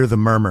to hear the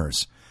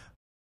murmurs.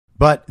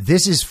 But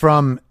this is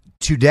from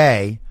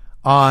today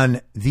on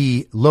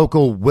the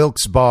local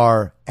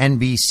Wilkes-Barre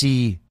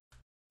NBC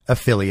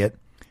affiliate.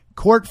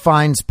 Court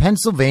finds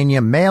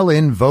Pennsylvania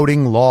mail-in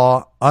voting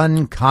law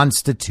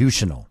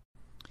unconstitutional.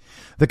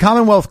 The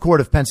Commonwealth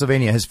Court of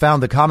Pennsylvania has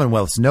found the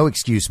Commonwealth's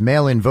no-excuse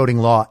mail-in voting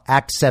law,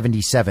 Act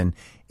 77,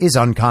 is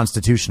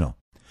unconstitutional.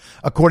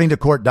 According to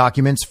court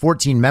documents,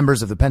 14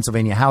 members of the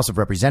Pennsylvania House of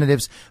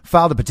Representatives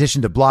filed a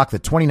petition to block the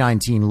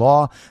 2019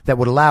 law that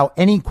would allow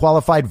any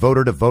qualified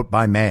voter to vote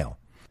by mail.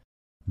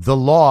 The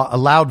law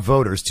allowed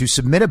voters to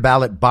submit a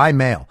ballot by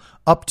mail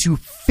up to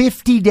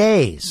 50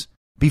 days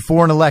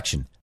before an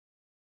election.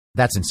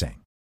 That's insane.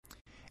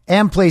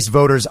 And placed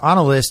voters on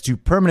a list to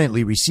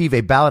permanently receive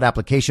a ballot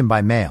application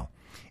by mail.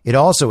 It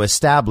also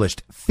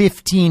established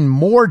 15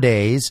 more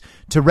days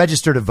to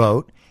register to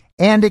vote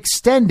and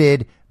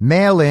extended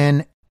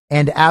mail-in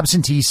and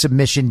absentee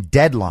submission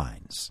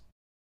deadlines.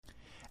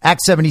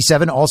 Act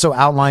 77 also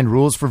outlined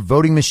rules for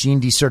voting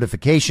machine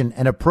decertification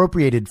and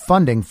appropriated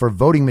funding for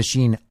voting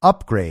machine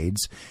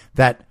upgrades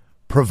that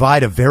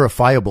provide a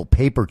verifiable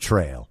paper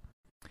trail.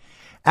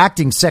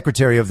 Acting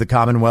Secretary of the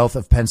Commonwealth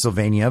of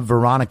Pennsylvania,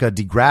 Veronica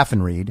de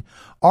Graffenried,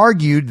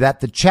 argued that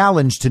the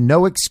challenge to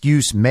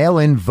no-excuse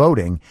mail-in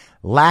voting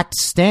lacked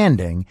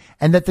standing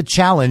and that the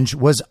challenge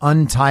was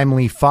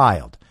untimely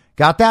filed.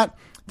 Got that?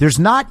 There's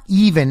not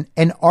even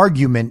an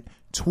argument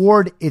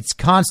toward its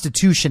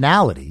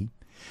constitutionality.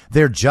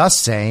 They're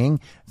just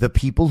saying the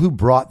people who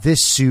brought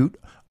this suit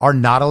are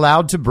not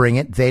allowed to bring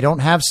it. They don't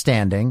have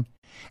standing,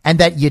 and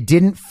that you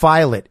didn't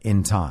file it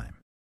in time.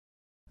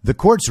 The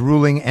court's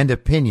ruling and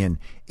opinion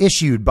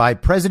issued by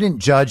President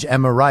Judge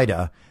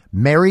Emerita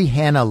Mary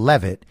Hannah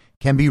Leavitt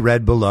can be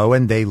read below,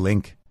 and they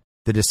link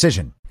the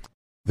decision.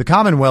 The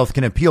Commonwealth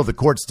can appeal the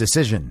court's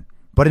decision,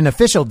 but an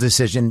official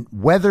decision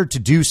whether to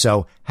do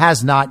so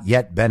has not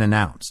yet been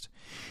announced.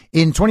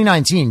 In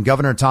 2019,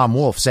 Governor Tom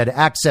Wolf said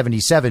Act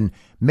 77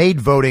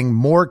 made voting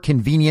more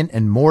convenient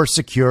and more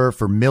secure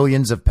for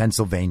millions of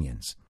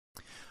Pennsylvanians.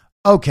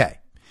 Okay,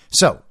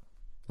 so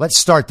let's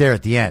start there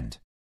at the end.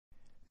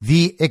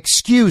 The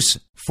excuse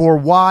for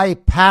why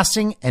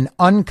passing an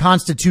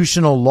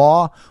unconstitutional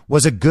law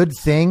was a good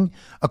thing,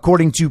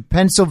 according to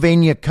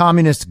Pennsylvania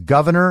Communist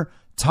Governor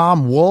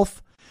Tom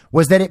Wolf,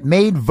 was that it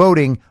made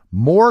voting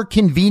more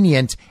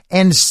convenient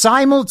and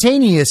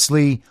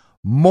simultaneously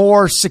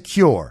more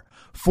secure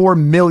for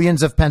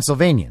millions of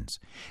Pennsylvanians.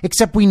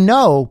 Except we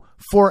know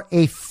for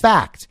a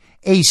fact,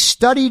 a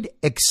studied,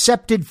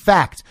 accepted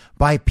fact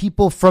by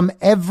people from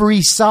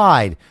every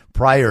side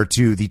prior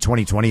to the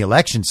 2020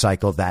 election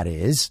cycle, that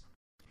is,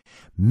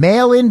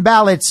 mail-in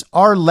ballots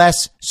are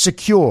less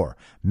secure.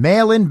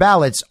 Mail-in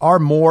ballots are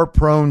more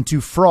prone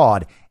to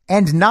fraud.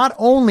 And not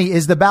only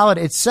is the ballot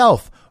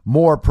itself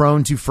more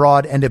prone to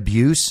fraud and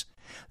abuse,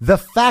 the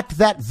fact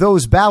that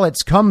those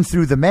ballots come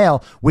through the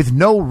mail with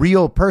no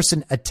real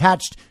person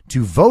attached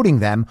to voting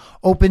them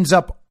opens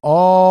up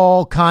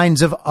all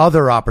kinds of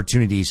other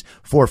opportunities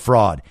for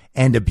fraud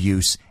and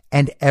abuse,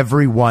 and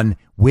everyone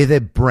with a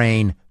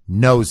brain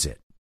knows it.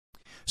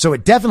 So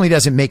it definitely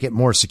doesn't make it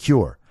more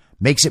secure.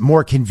 Makes it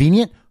more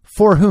convenient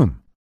for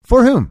whom?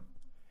 For whom?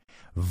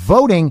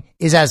 Voting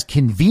is as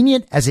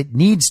convenient as it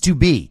needs to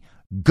be.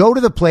 Go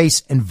to the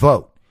place and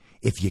vote.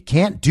 If you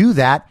can't do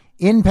that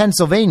in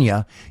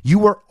Pennsylvania, you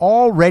were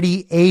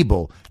already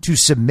able to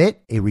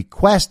submit a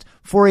request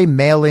for a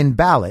mail-in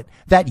ballot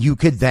that you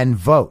could then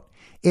vote.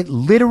 It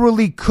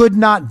literally could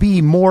not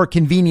be more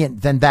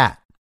convenient than that.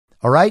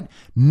 All right?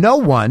 No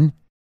one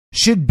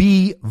should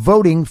be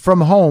voting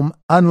from home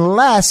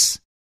unless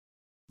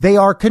they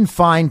are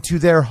confined to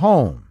their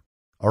home.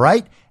 All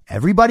right?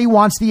 Everybody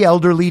wants the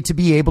elderly to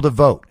be able to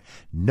vote.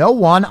 No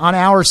one on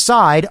our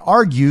side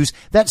argues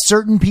that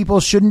certain people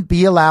shouldn't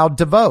be allowed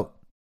to vote.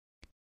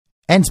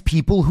 And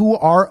people who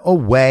are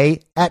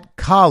away at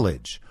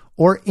college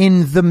or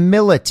in the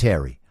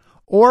military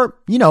or,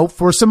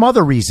 for some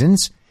other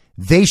reasons,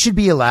 they should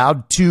be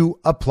allowed to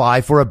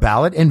apply for a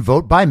ballot and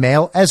vote by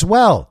mail as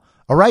well.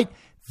 All right?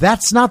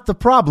 That's not the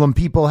problem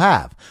people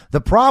have.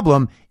 The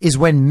problem is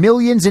when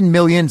millions and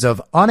millions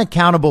of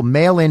unaccountable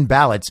mail-in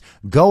ballots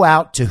go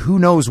out to who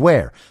knows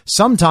where,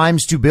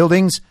 sometimes to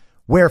buildings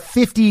where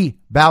 50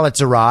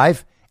 ballots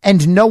arrive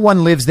and no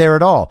one lives there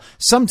at all,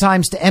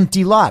 sometimes to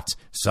empty lots,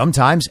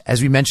 sometimes,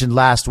 as we mentioned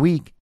last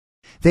week,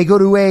 they go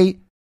to a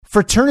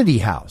fraternity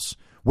house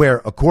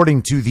where,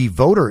 according to the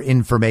voter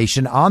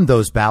information on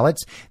those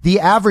ballots, the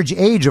average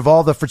age of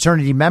all the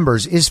fraternity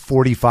members is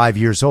 45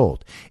 years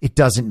old. It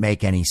doesn't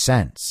make any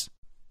sense.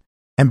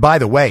 And by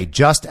the way,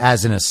 just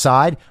as an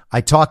aside,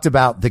 I talked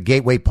about the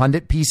Gateway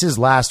Pundit pieces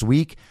last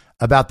week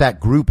about that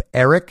group,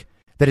 Eric,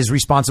 that is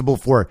responsible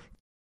for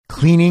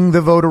cleaning the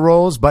voter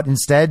rolls, but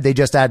instead they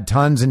just add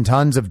tons and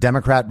tons of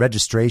Democrat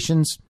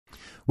registrations.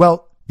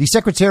 Well, the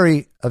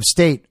Secretary of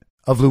State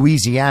of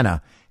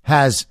Louisiana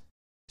has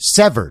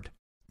severed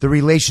the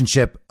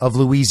relationship of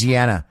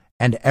Louisiana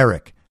and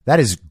Eric. That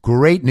is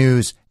great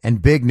news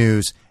and big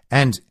news.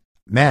 And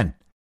man,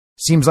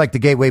 seems like the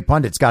Gateway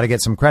Pundit's got to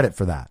get some credit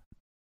for that.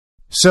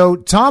 So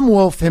Tom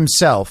Wolf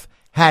himself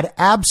had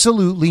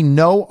absolutely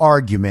no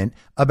argument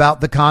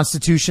about the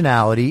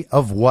constitutionality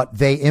of what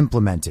they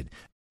implemented.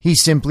 He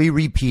simply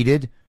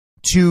repeated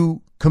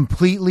two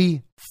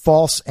completely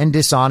false and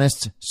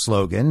dishonest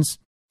slogans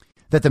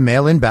that the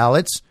mail-in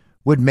ballots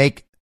would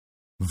make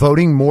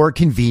voting more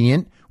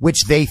convenient,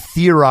 which they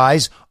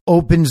theorize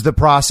opens the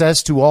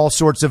process to all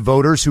sorts of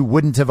voters who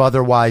wouldn't have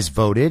otherwise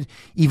voted,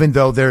 even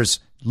though there's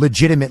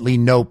legitimately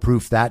no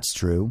proof that's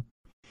true,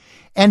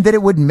 and that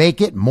it would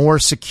make it more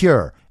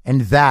secure.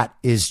 And that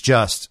is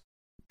just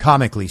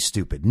comically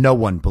stupid. No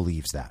one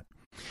believes that.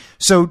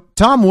 So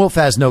Tom Wolf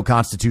has no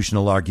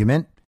constitutional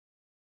argument.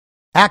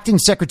 Acting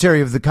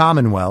Secretary of the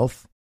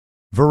Commonwealth,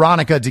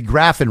 Veronica de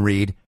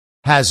Graffenried,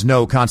 has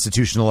no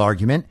constitutional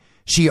argument.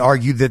 She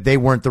argued that they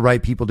weren't the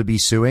right people to be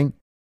suing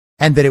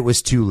and that it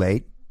was too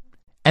late.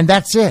 And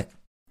that's it.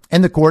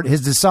 And the court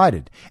has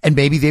decided. And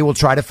maybe they will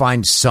try to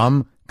find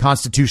some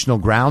constitutional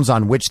grounds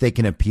on which they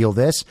can appeal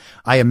this.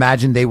 I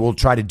imagine they will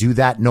try to do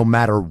that no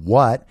matter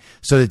what,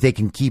 so that they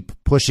can keep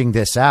pushing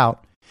this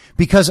out,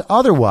 because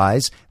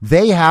otherwise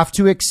they have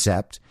to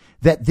accept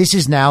that this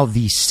is now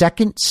the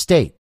second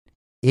state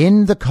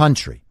in the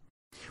country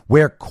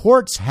where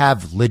courts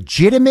have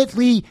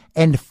legitimately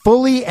and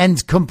fully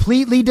and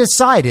completely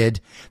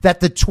decided that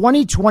the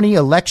 2020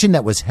 election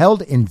that was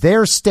held in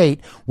their state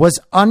was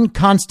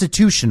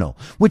unconstitutional,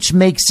 which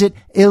makes it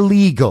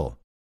illegal.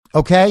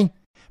 Okay?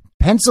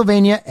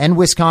 Pennsylvania and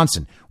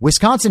Wisconsin.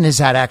 Wisconsin has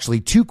had actually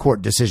 2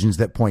 court decisions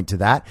that point to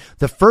that.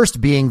 The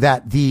first being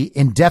that the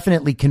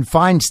indefinitely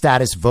confined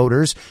status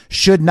voters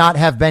should not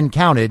have been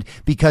counted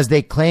because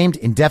they claimed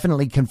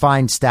indefinitely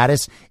confined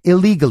status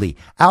illegally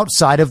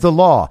outside of the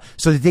law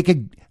so that they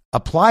could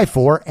apply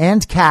for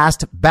and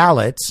cast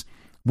ballots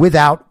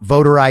without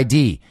voter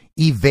ID,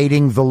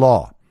 evading the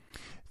law.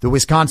 The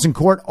Wisconsin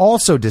court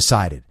also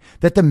decided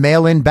that the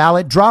mail-in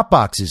ballot drop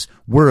boxes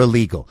were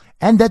illegal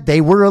and that they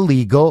were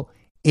illegal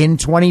in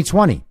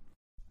 2020.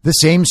 The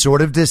same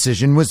sort of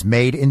decision was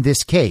made in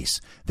this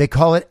case. They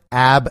call it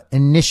ab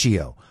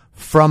initio,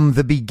 from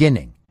the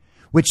beginning,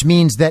 which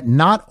means that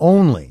not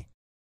only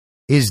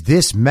is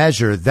this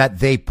measure that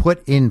they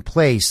put in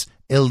place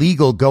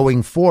illegal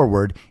going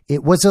forward,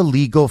 it was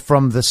illegal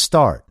from the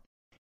start.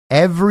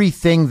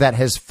 Everything that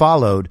has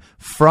followed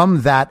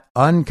from that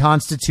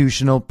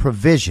unconstitutional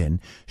provision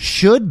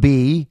should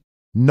be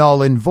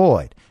null and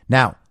void.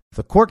 Now,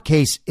 the court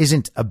case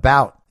isn't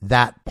about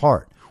that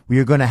part. We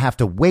are going to have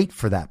to wait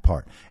for that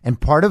part. And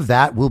part of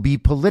that will be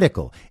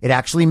political. It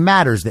actually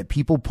matters that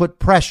people put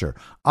pressure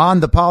on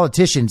the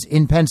politicians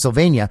in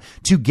Pennsylvania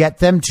to get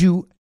them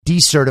to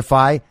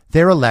decertify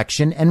their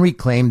election and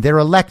reclaim their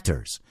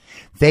electors.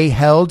 They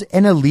held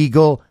an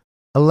illegal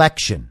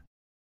election.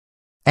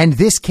 And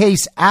this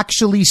case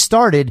actually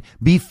started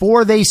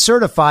before they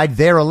certified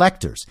their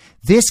electors.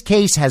 This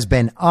case has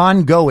been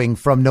ongoing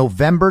from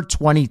November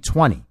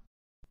 2020.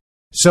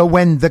 So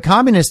when the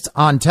communists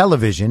on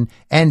television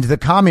and the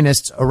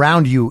communists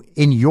around you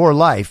in your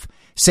life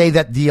say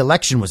that the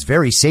election was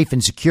very safe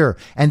and secure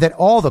and that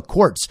all the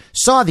courts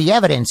saw the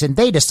evidence and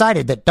they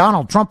decided that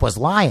Donald Trump was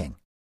lying,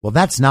 well,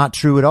 that's not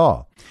true at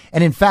all.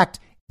 And in fact,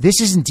 this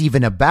isn't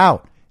even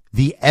about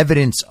the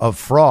evidence of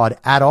fraud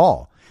at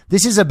all.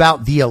 This is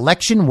about the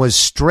election was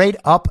straight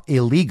up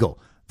illegal,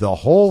 the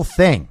whole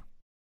thing.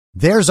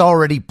 There's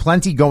already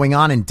plenty going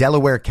on in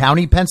Delaware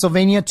County,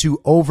 Pennsylvania,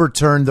 to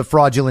overturn the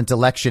fraudulent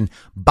election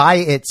by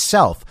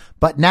itself.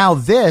 But now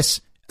this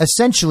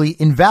essentially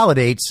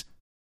invalidates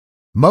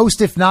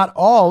most, if not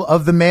all,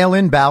 of the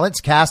mail-in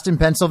ballots cast in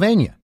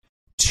Pennsylvania.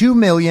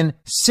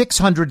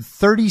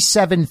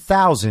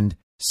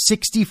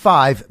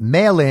 2,637,065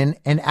 mail-in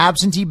and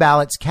absentee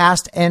ballots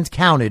cast and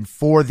counted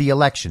for the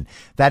election.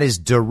 That is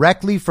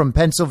directly from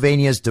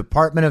Pennsylvania's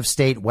Department of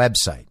State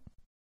website.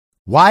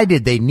 Why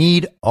did they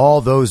need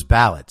all those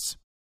ballots?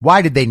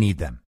 Why did they need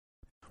them?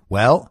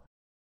 Well,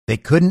 they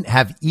couldn't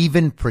have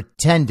even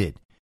pretended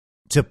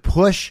to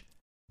push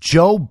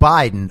Joe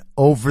Biden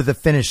over the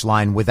finish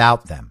line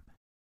without them.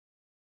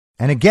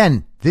 And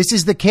again, this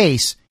is the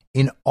case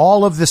in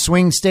all of the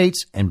swing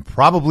states and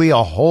probably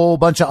a whole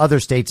bunch of other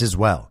states as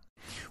well.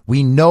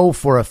 We know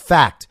for a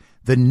fact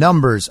the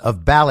numbers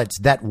of ballots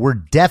that were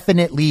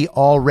definitely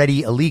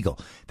already illegal.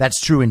 That's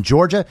true in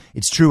Georgia.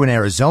 It's true in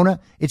Arizona.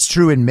 It's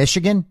true in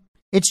Michigan.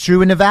 It's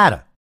true in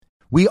Nevada.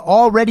 We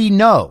already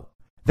know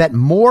that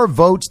more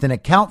votes than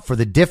account for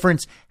the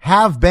difference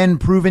have been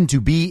proven to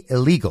be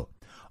illegal.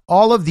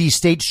 All of these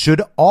states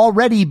should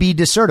already be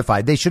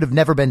decertified. They should have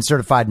never been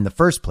certified in the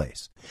first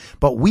place.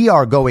 But we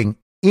are going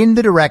in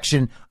the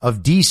direction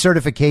of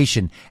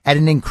decertification at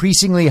an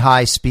increasingly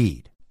high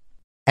speed.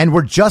 And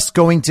we're just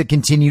going to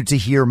continue to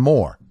hear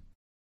more.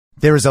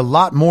 There is a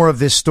lot more of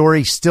this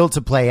story still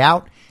to play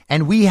out,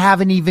 and we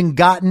haven't even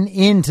gotten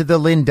into the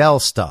Lindell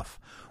stuff.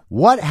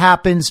 What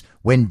happens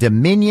when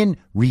Dominion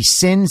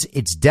rescinds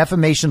its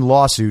defamation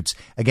lawsuits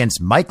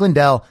against Mike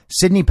Lindell,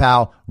 Sidney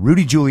Powell,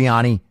 Rudy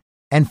Giuliani,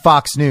 and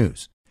Fox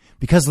News?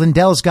 Because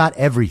Lindell's got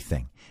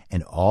everything,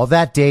 and all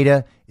that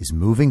data is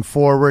moving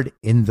forward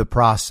in the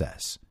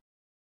process.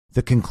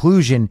 The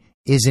conclusion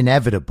is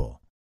inevitable.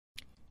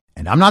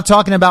 And I'm not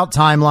talking about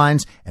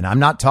timelines, and I'm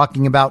not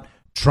talking about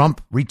Trump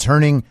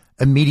returning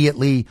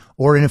immediately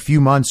or in a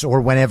few months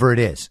or whenever it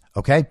is.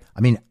 Okay?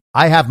 I mean,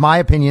 I have my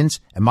opinions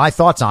and my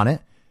thoughts on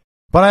it.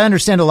 But I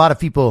understand a lot of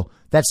people,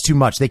 that's too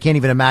much. They can't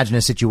even imagine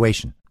a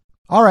situation.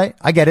 All right,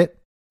 I get it.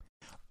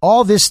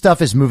 All this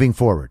stuff is moving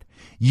forward.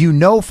 You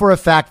know for a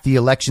fact the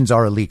elections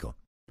are illegal.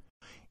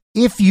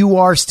 If you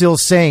are still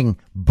saying,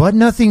 but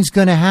nothing's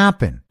going to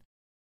happen,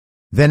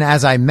 then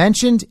as I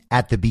mentioned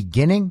at the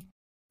beginning,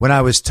 when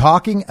I was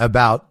talking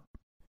about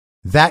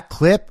that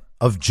clip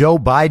of Joe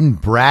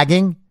Biden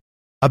bragging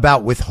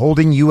about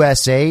withholding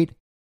U.S. aid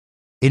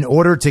in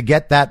order to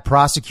get that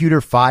prosecutor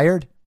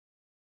fired,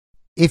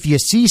 if you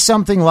see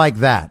something like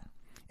that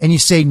and you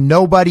say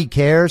nobody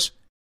cares,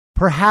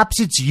 perhaps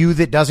it's you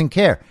that doesn't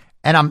care.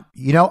 And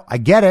I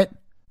get it.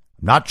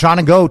 I'm not trying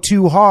to go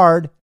too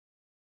hard.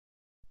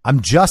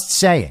 I'm just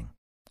saying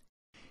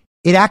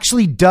it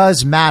actually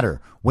does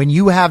matter when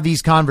you have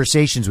these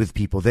conversations with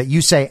people that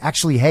you say,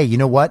 actually, hey, you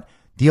know what?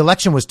 The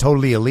election was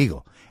totally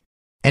illegal.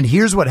 And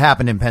here's what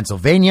happened in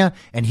Pennsylvania.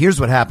 And here's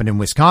what happened in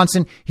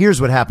Wisconsin. Here's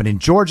what happened in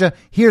Georgia.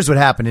 Here's what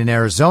happened in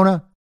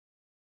Arizona.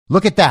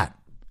 Look at that.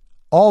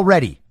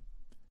 Already,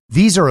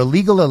 these are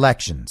illegal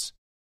elections.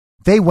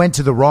 They went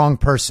to the wrong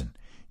person.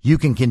 You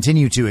can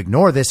continue to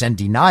ignore this and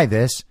deny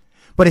this.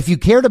 But if you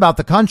cared about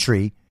the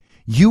country,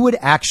 you would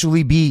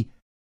actually be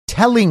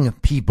telling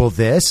people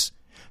this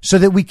so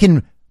that we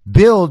can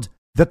build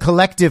the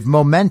collective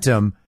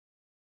momentum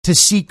to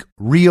seek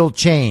real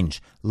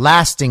change,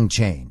 lasting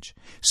change.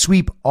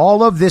 Sweep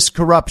all of this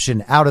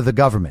corruption out of the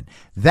government.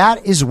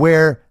 That is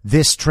where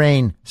this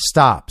train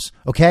stops,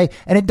 okay?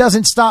 And it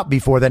doesn't stop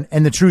before then.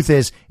 And the truth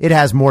is, it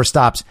has more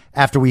stops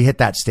after we hit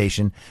that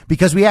station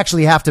because we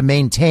actually have to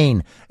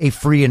maintain a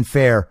free and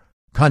fair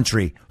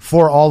country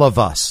for all of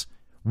us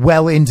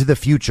well into the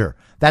future.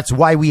 That's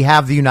why we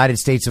have the United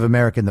States of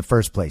America in the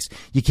first place.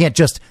 You can't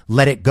just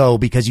let it go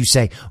because you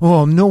say,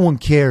 oh, no one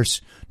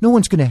cares. No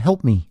one's going to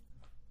help me.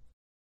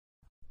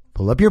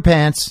 Pull up your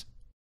pants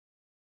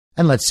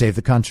and let's save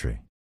the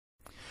country.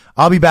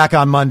 I'll be back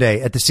on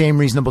Monday at the same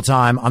reasonable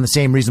time on the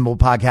same reasonable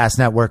podcast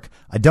network.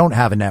 I don't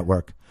have a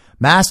network.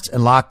 Masks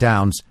and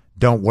lockdowns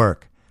don't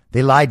work.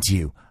 They lied to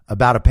you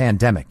about a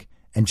pandemic,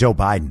 and Joe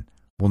Biden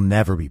will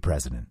never be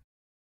president.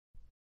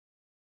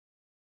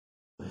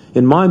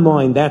 In my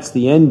mind, that's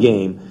the end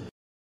game.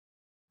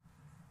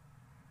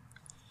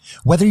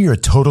 Whether you're a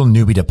total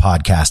newbie to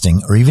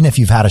podcasting or even if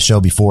you've had a show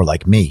before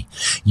like me,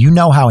 you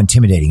know how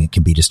intimidating it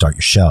can be to start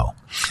your show.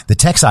 The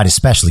tech side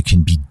especially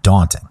can be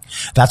daunting.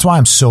 That's why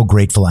I'm so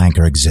grateful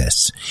Anchor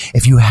exists.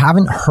 If you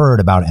haven't heard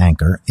about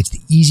Anchor, it's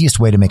the easiest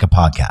way to make a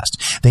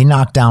podcast. They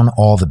knock down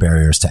all the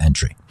barriers to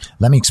entry.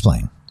 Let me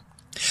explain.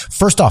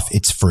 First off,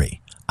 it's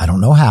free. I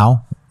don't know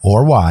how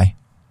or why,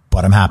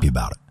 but I'm happy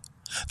about it.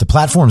 The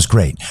platform's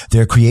great.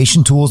 There are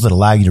creation tools that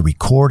allow you to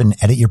record and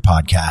edit your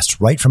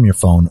podcast right from your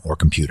phone or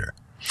computer.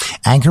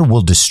 Anchor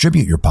will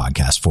distribute your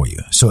podcast for you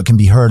so it can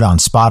be heard on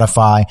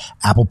Spotify,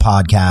 Apple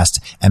Podcasts,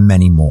 and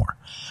many more.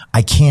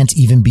 I can't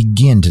even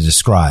begin to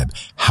describe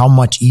how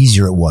much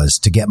easier it was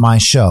to get my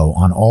show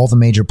on all the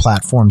major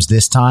platforms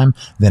this time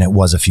than it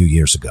was a few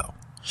years ago.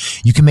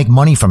 You can make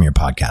money from your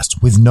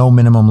podcast with no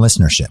minimum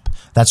listenership.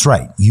 That's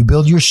right. You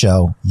build your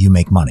show, you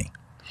make money.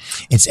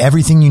 It's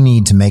everything you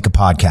need to make a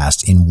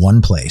podcast in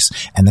one place,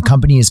 and the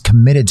company is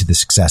committed to the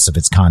success of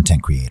its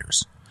content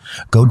creators.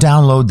 Go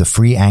download the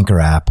free Anchor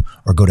app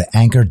or go to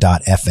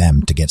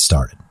anchor.fm to get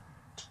started.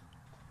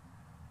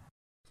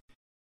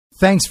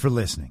 Thanks for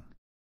listening.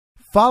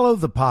 Follow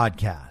the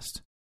podcast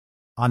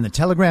on the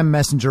Telegram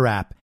Messenger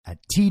app at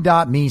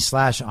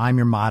t.me/I'm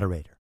your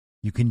moderator.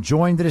 You can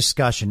join the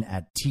discussion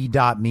at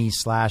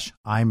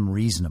t.me/I'm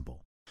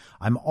reasonable.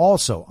 I'm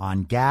also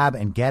on Gab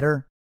and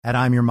Getter at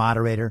I'm your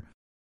moderator.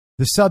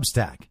 The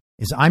Substack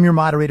is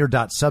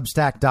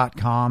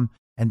imyourmoderator.substack.com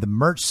and the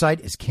merch site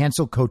is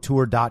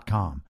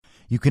cancelcouture.com.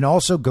 You can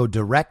also go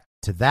direct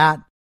to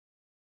that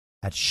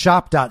at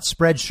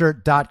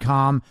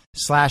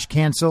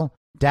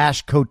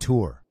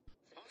shop.spreadshirt.com/cancel-couture.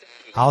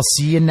 I'll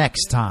see you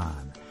next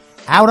time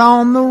out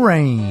on the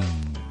range.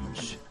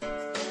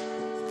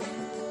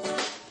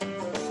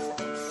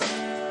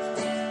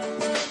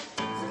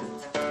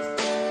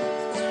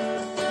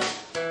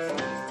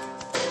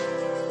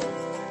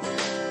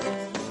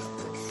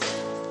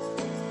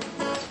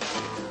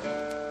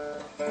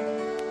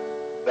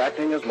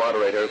 Acting as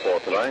moderator for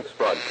tonight's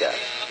broadcast.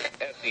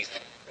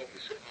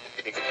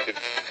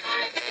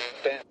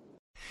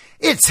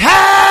 It's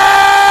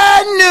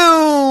high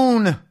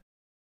noon!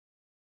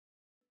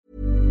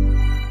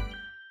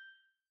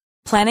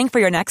 Planning for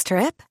your next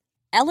trip?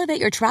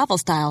 Elevate your travel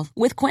style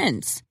with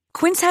Quince.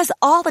 Quince has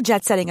all the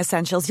jet-setting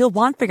essentials you'll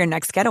want for your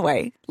next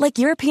getaway, like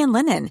European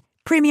linen,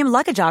 premium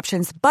luggage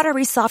options,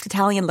 buttery soft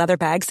Italian leather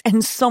bags,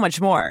 and so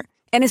much more.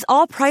 And is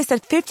all priced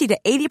at 50 to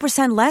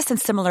 80% less than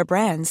similar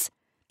brands.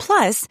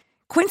 Plus,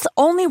 Quince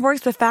only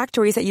works with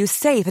factories that use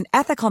safe and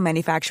ethical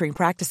manufacturing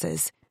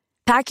practices.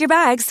 Pack your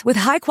bags with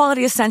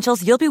high-quality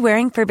essentials you'll be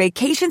wearing for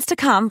vacations to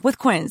come with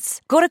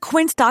Quince. Go to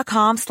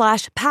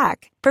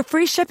quince.com/pack for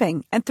free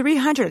shipping and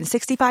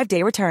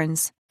 365-day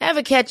returns.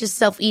 Ever catch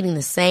yourself eating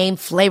the same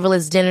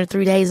flavorless dinner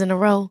 3 days in a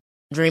row?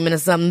 Dreaming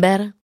of something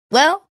better?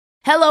 Well,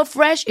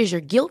 HelloFresh is your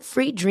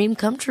guilt-free dream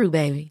come true,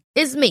 baby.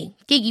 It's me,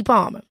 Keke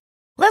Palmer.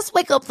 Let's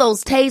wake up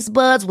those taste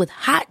buds with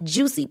hot,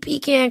 juicy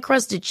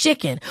pecan-crusted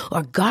chicken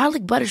or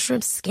garlic butter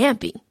shrimp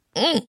scampi.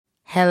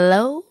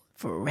 Hello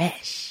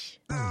Fresh.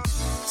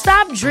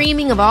 Stop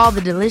dreaming of all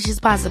the delicious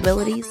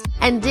possibilities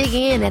and dig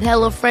in at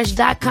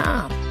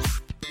HelloFresh.com.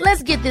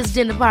 Let's get this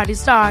dinner party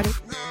started.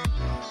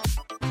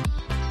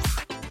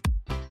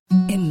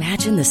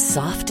 Imagine the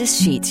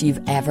softest sheets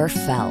you've ever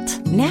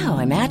felt. Now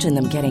imagine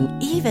them getting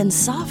even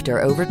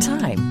softer over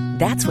time.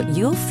 That's what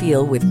you'll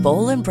feel with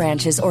Boll &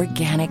 Branch's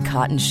organic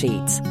cotton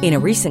sheets. In a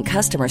recent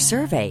customer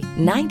survey,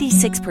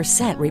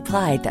 96%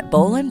 replied that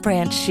Boll &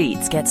 Branch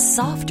sheets get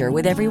softer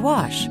with every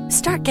wash.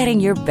 Start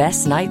getting your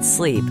best night's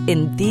sleep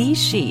in these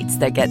sheets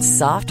that get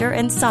softer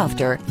and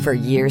softer for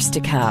years to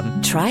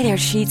come. Try their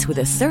sheets with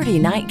a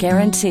 30-night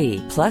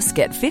guarantee. Plus,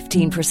 get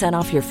 15%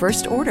 off your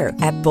first order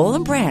at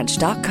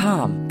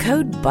bollandbranch.com.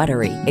 Code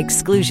BUTTERY.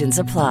 Exclusions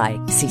apply.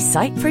 See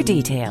site for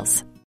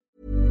details.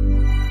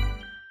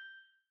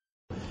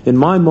 In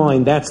my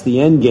mind, that's the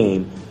end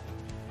game.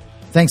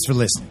 Thanks for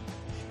listening.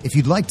 If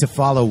you'd like to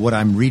follow what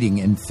I'm reading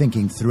and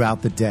thinking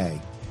throughout the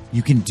day,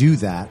 you can do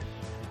that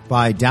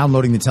by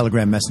downloading the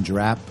Telegram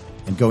Messenger app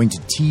and going to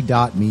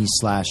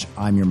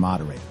t.me/I'm your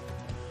moderator.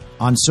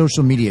 On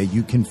social media,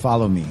 you can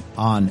follow me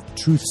on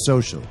Truth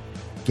Social,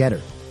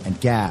 Getter,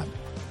 and Gab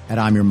at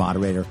I'm your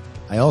moderator.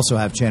 I also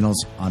have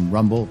channels on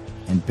Rumble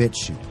and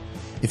BitChute.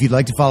 If you'd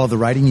like to follow the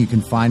writing, you can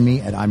find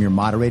me at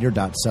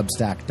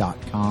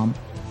imyourmoderator.substack.com.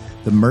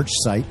 The merch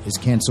site is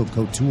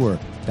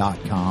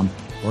cancelcouture.com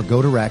or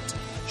go direct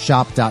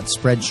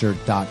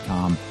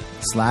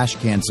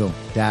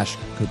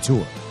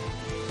shop.spreadshirt.com/cancel-couture.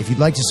 If you'd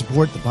like to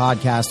support the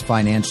podcast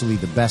financially,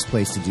 the best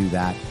place to do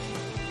that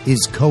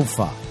is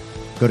Ko-Fi.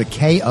 Go to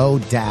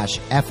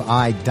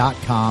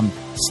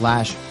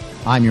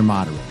ko-fi.com/I'm your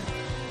moderator.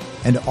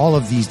 And all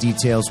of these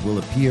details will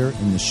appear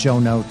in the show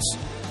notes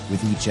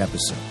with each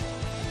episode.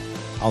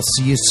 I'll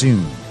see you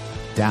soon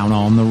down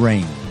on the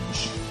range.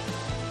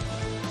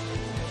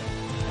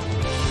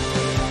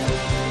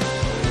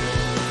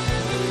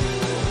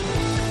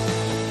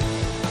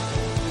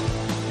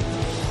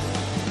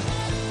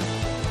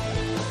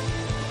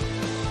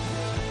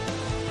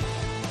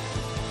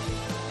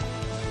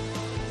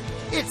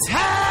 It's